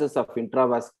chances of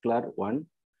intravascular one.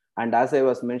 And as I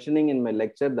was mentioning in my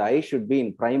lecture, the eye should be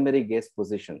in primary gaze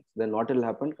position. Then what will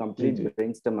happen? Complete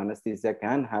brainstem anesthesia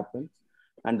can happen.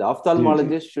 And the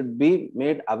ophthalmologist should be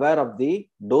made aware of the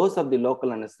dose of the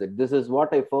local anesthetic. This is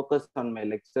what I focus on my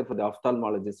lecture for the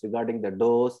ophthalmologist regarding the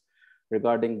dose,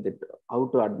 regarding the how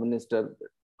to administer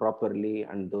properly,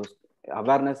 and those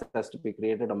awareness has to be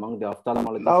created among the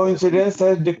ophthalmologists. Now incidence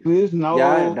has decreased. Now,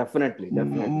 yeah, definitely.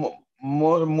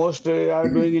 Most are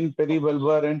doing in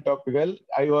peribulbar and topical.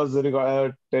 I was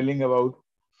telling about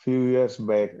few years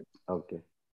back. Okay.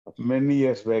 Many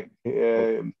years back.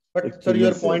 But sir,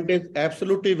 your point is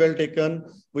absolutely well taken.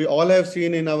 We all have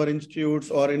seen in our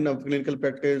institutes or in clinical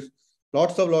practice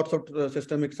lots of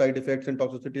systemic side effects and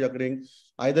toxicity occurring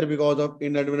either because of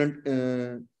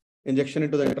inadvertent injection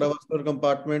into the intravascular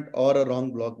compartment or a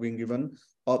wrong block being given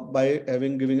by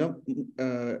giving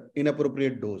a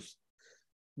inappropriate dose.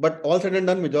 But all said and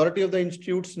done, majority of the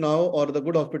institutes now or the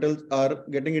good hospitals are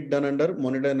getting it done under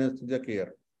monitored anesthesia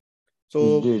care.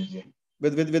 So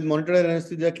with monitored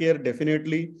anesthesia care,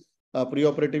 definitely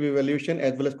preoperative evaluation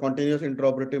as well as continuous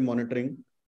intraoperative monitoring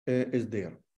is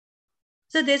there.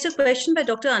 So there's a question by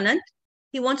Dr. Anand.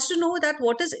 He wants to know that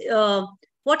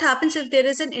what happens if there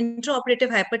is an intraoperative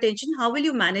hypertension? How will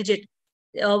you manage it?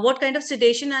 What kind of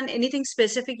sedation and anything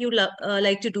specific you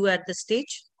like to do at this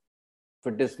stage?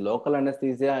 If it is local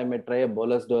anesthesia, I may try a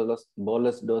bolus dose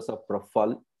of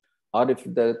Propofol, or if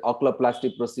the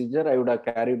oculoplasty procedure, I would have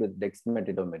carried with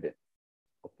dexmedetomidine.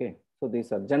 Okay, so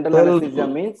these are general anesthesia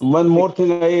means. One more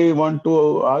thing I want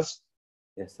to ask.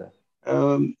 Yes, sir.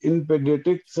 In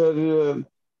pediatrics,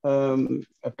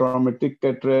 a traumatic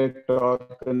cataract or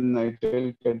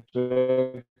congenital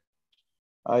cataract,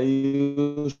 I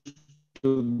used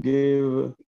to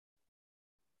give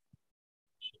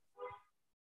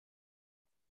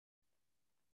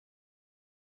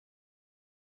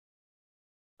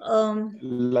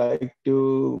like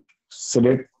to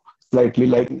sedate slightly,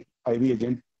 like IV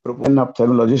agent. An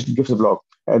ophthalmologist gives a block,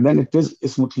 and then it is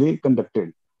smoothly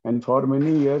conducted. And for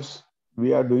many years,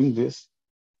 we are doing this.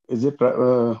 Is it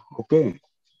okay?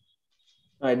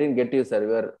 No, I didn't get you,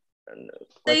 sir.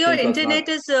 So your internet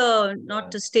is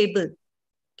not stable.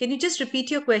 Can you just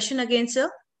repeat your question again, sir,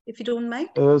 if you don't mind?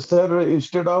 Sir,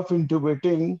 instead of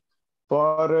intubating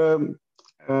for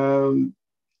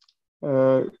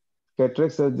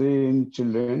cataract surgery in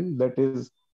children, that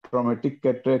is traumatic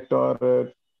cataract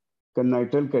or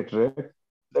congenital cataract,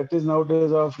 that is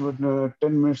nowadays of 10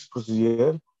 minutes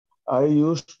procedure. I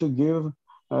used to give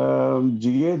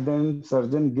GA, then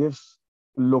surgeon gives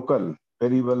local,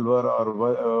 peribulbar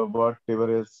or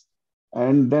whatever is,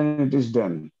 and then it is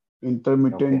done.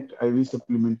 Intermittent IV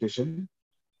supplementation.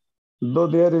 Though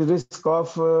there is risk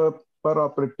of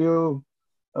peroperative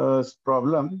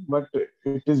problem, but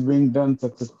it is being done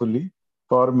successfully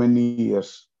for many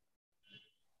years.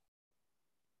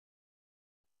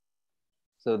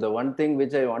 So the one thing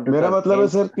which I wanted to I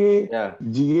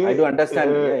do understand.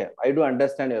 GA, I do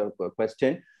understand your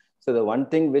question. So the one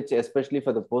thing which, especially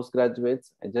for the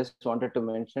postgraduates, I just wanted to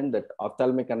mention that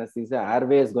ophthalmic anesthesia,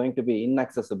 airway is going to be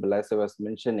inaccessible, as I was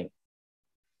mentioning.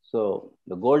 So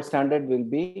the gold standard will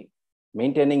be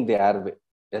maintaining the airway,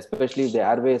 especially if the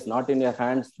airway is not in your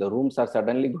hands, the rooms are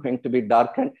suddenly going to be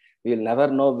darkened. We'll never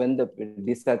know when the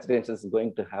desaturation is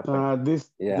going to happen.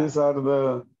 These are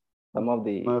the some of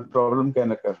the problem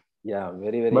can occur. Yeah,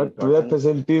 very, very but important. Where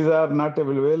facilities are not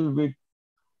available, we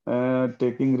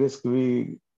taking risk,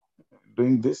 we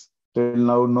doing this. Till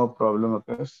now, no problem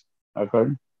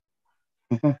occurred.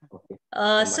 Okay.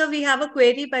 So we have a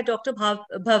query by Dr.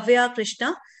 Bhavya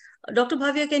Krishna. Dr.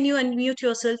 Bhavya, can you unmute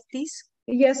yourself, please?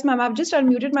 Yes, ma'am. I've just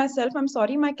unmuted myself. I'm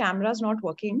sorry, my camera is not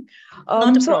working.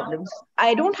 Not a problem.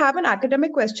 I don't have an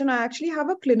academic question. I actually have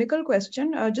a clinical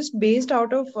question, just based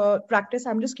out of practice.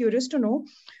 I'm just curious to know.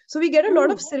 So we get a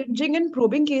lot of syringing and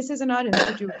probing cases in our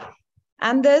institute.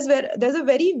 And there's a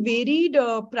very varied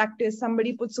practice.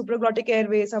 Somebody puts supraglottic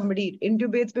airway, somebody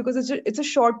intubates, because it's a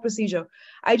short procedure.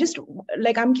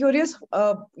 I'm curious,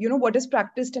 what is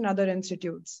practiced in other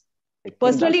institutes?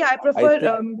 Personally, I prefer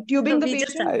tubing the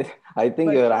patient. I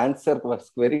think your answer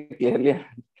was very clearly.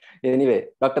 Anyway,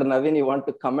 Dr. Naveen, you want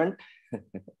to comment?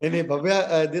 Anyway,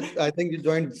 Bhavya, I think you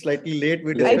joined slightly late.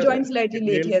 I joined slightly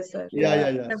late, yes, sir.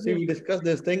 Yeah. See, we discussed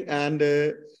this thing, and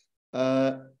there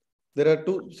are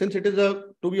two, since it is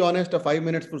to be honest, a 5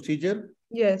 minutes procedure.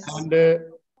 Yes. And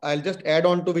I'll just add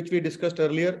on to which we discussed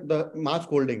earlier, the mask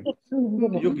holding.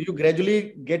 You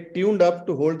gradually get tuned up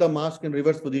to hold the mask in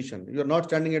reverse position. You're not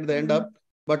standing at the end up,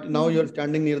 but now you're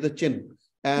standing near the chin.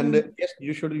 And yes,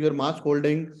 you should, your mask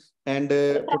holding and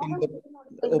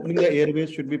opening the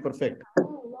airways should be perfect.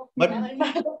 But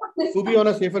to be on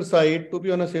a safer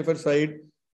side,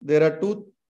 there are two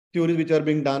theories which are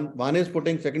being done. One is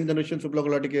putting second generation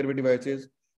supraglottic airway devices.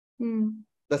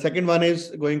 The second one is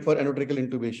going for endotracheal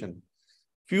intubation.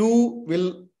 Few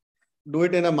will do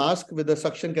it in a mask with a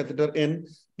suction catheter in,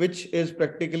 which is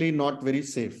practically not very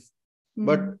safe.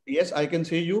 But yes, I can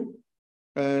say you,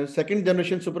 second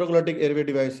generation supraglottic airway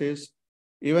devices,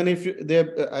 even if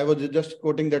I was just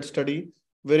quoting that study,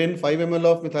 wherein 5 ml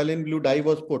of methylene blue dye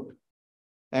was put,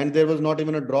 and there was not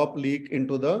even a drop leak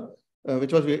into the,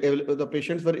 which was, the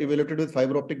patients were evaluated with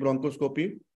fiber optic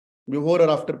bronchoscopy before or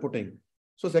after putting.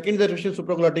 So second generation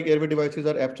supraglottic airway devices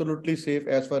are absolutely safe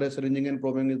as far as syringing and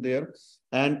probing is there.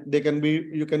 And they can be,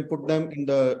 you can put them in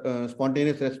the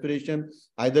spontaneous respiration,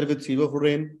 either with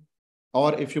sevoflurane,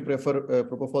 or if you prefer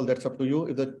propofol, that's up to you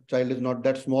if the child is not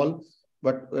that small.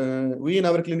 But we in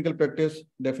our clinical practice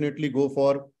definitely go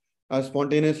for a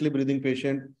spontaneously breathing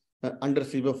patient under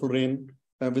sevoflurane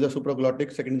with a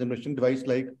supraglottic second generation device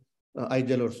like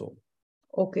iGel or so.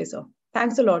 Okay, sir.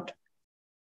 Thanks a lot.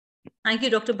 Thank you,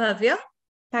 Dr. Bhavya.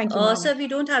 Thank you. Sir, we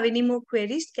don't have any more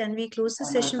queries. Can we close the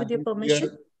session with your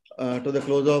permission? To the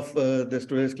close of this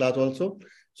today's class also.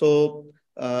 So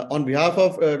on behalf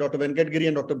of Dr. Venkat Giri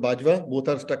and Dr. Bajwa, both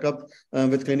are stuck up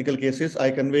with clinical cases.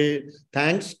 I convey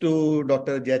thanks to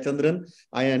Dr. Jaichandran.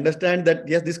 I understand that,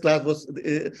 yes, this class was,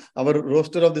 our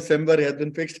roster of December has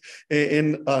been fixed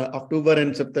in October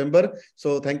and September.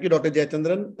 So thank you, Dr.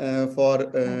 Jaichandran,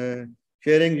 for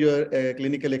sharing your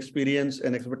clinical experience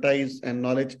and expertise and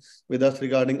knowledge with us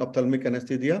regarding ophthalmic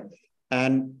anesthesia,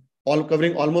 and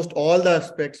covering almost all the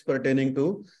aspects pertaining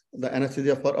to the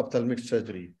anesthesia for ophthalmic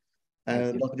surgery.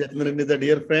 Dr. Jaichandran is a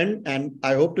dear friend, and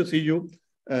I hope to see you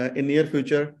in near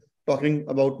future talking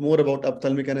more about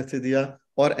ophthalmic anesthesia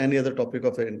or any other topic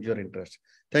of your interest.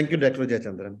 Thank you, Dr.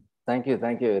 Jaichandran. Thank you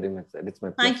very much. It's my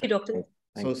pleasure. Thank you, Doctor.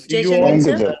 So see you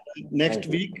all next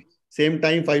week, same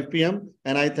time, 5 p.m.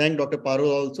 And I thank Dr.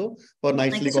 Parul also for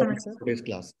nicely covering today's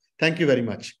class. Thank you very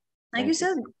much. Thank you,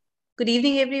 sir. Good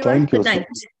evening, everyone. Thank you, Good night.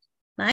 sir.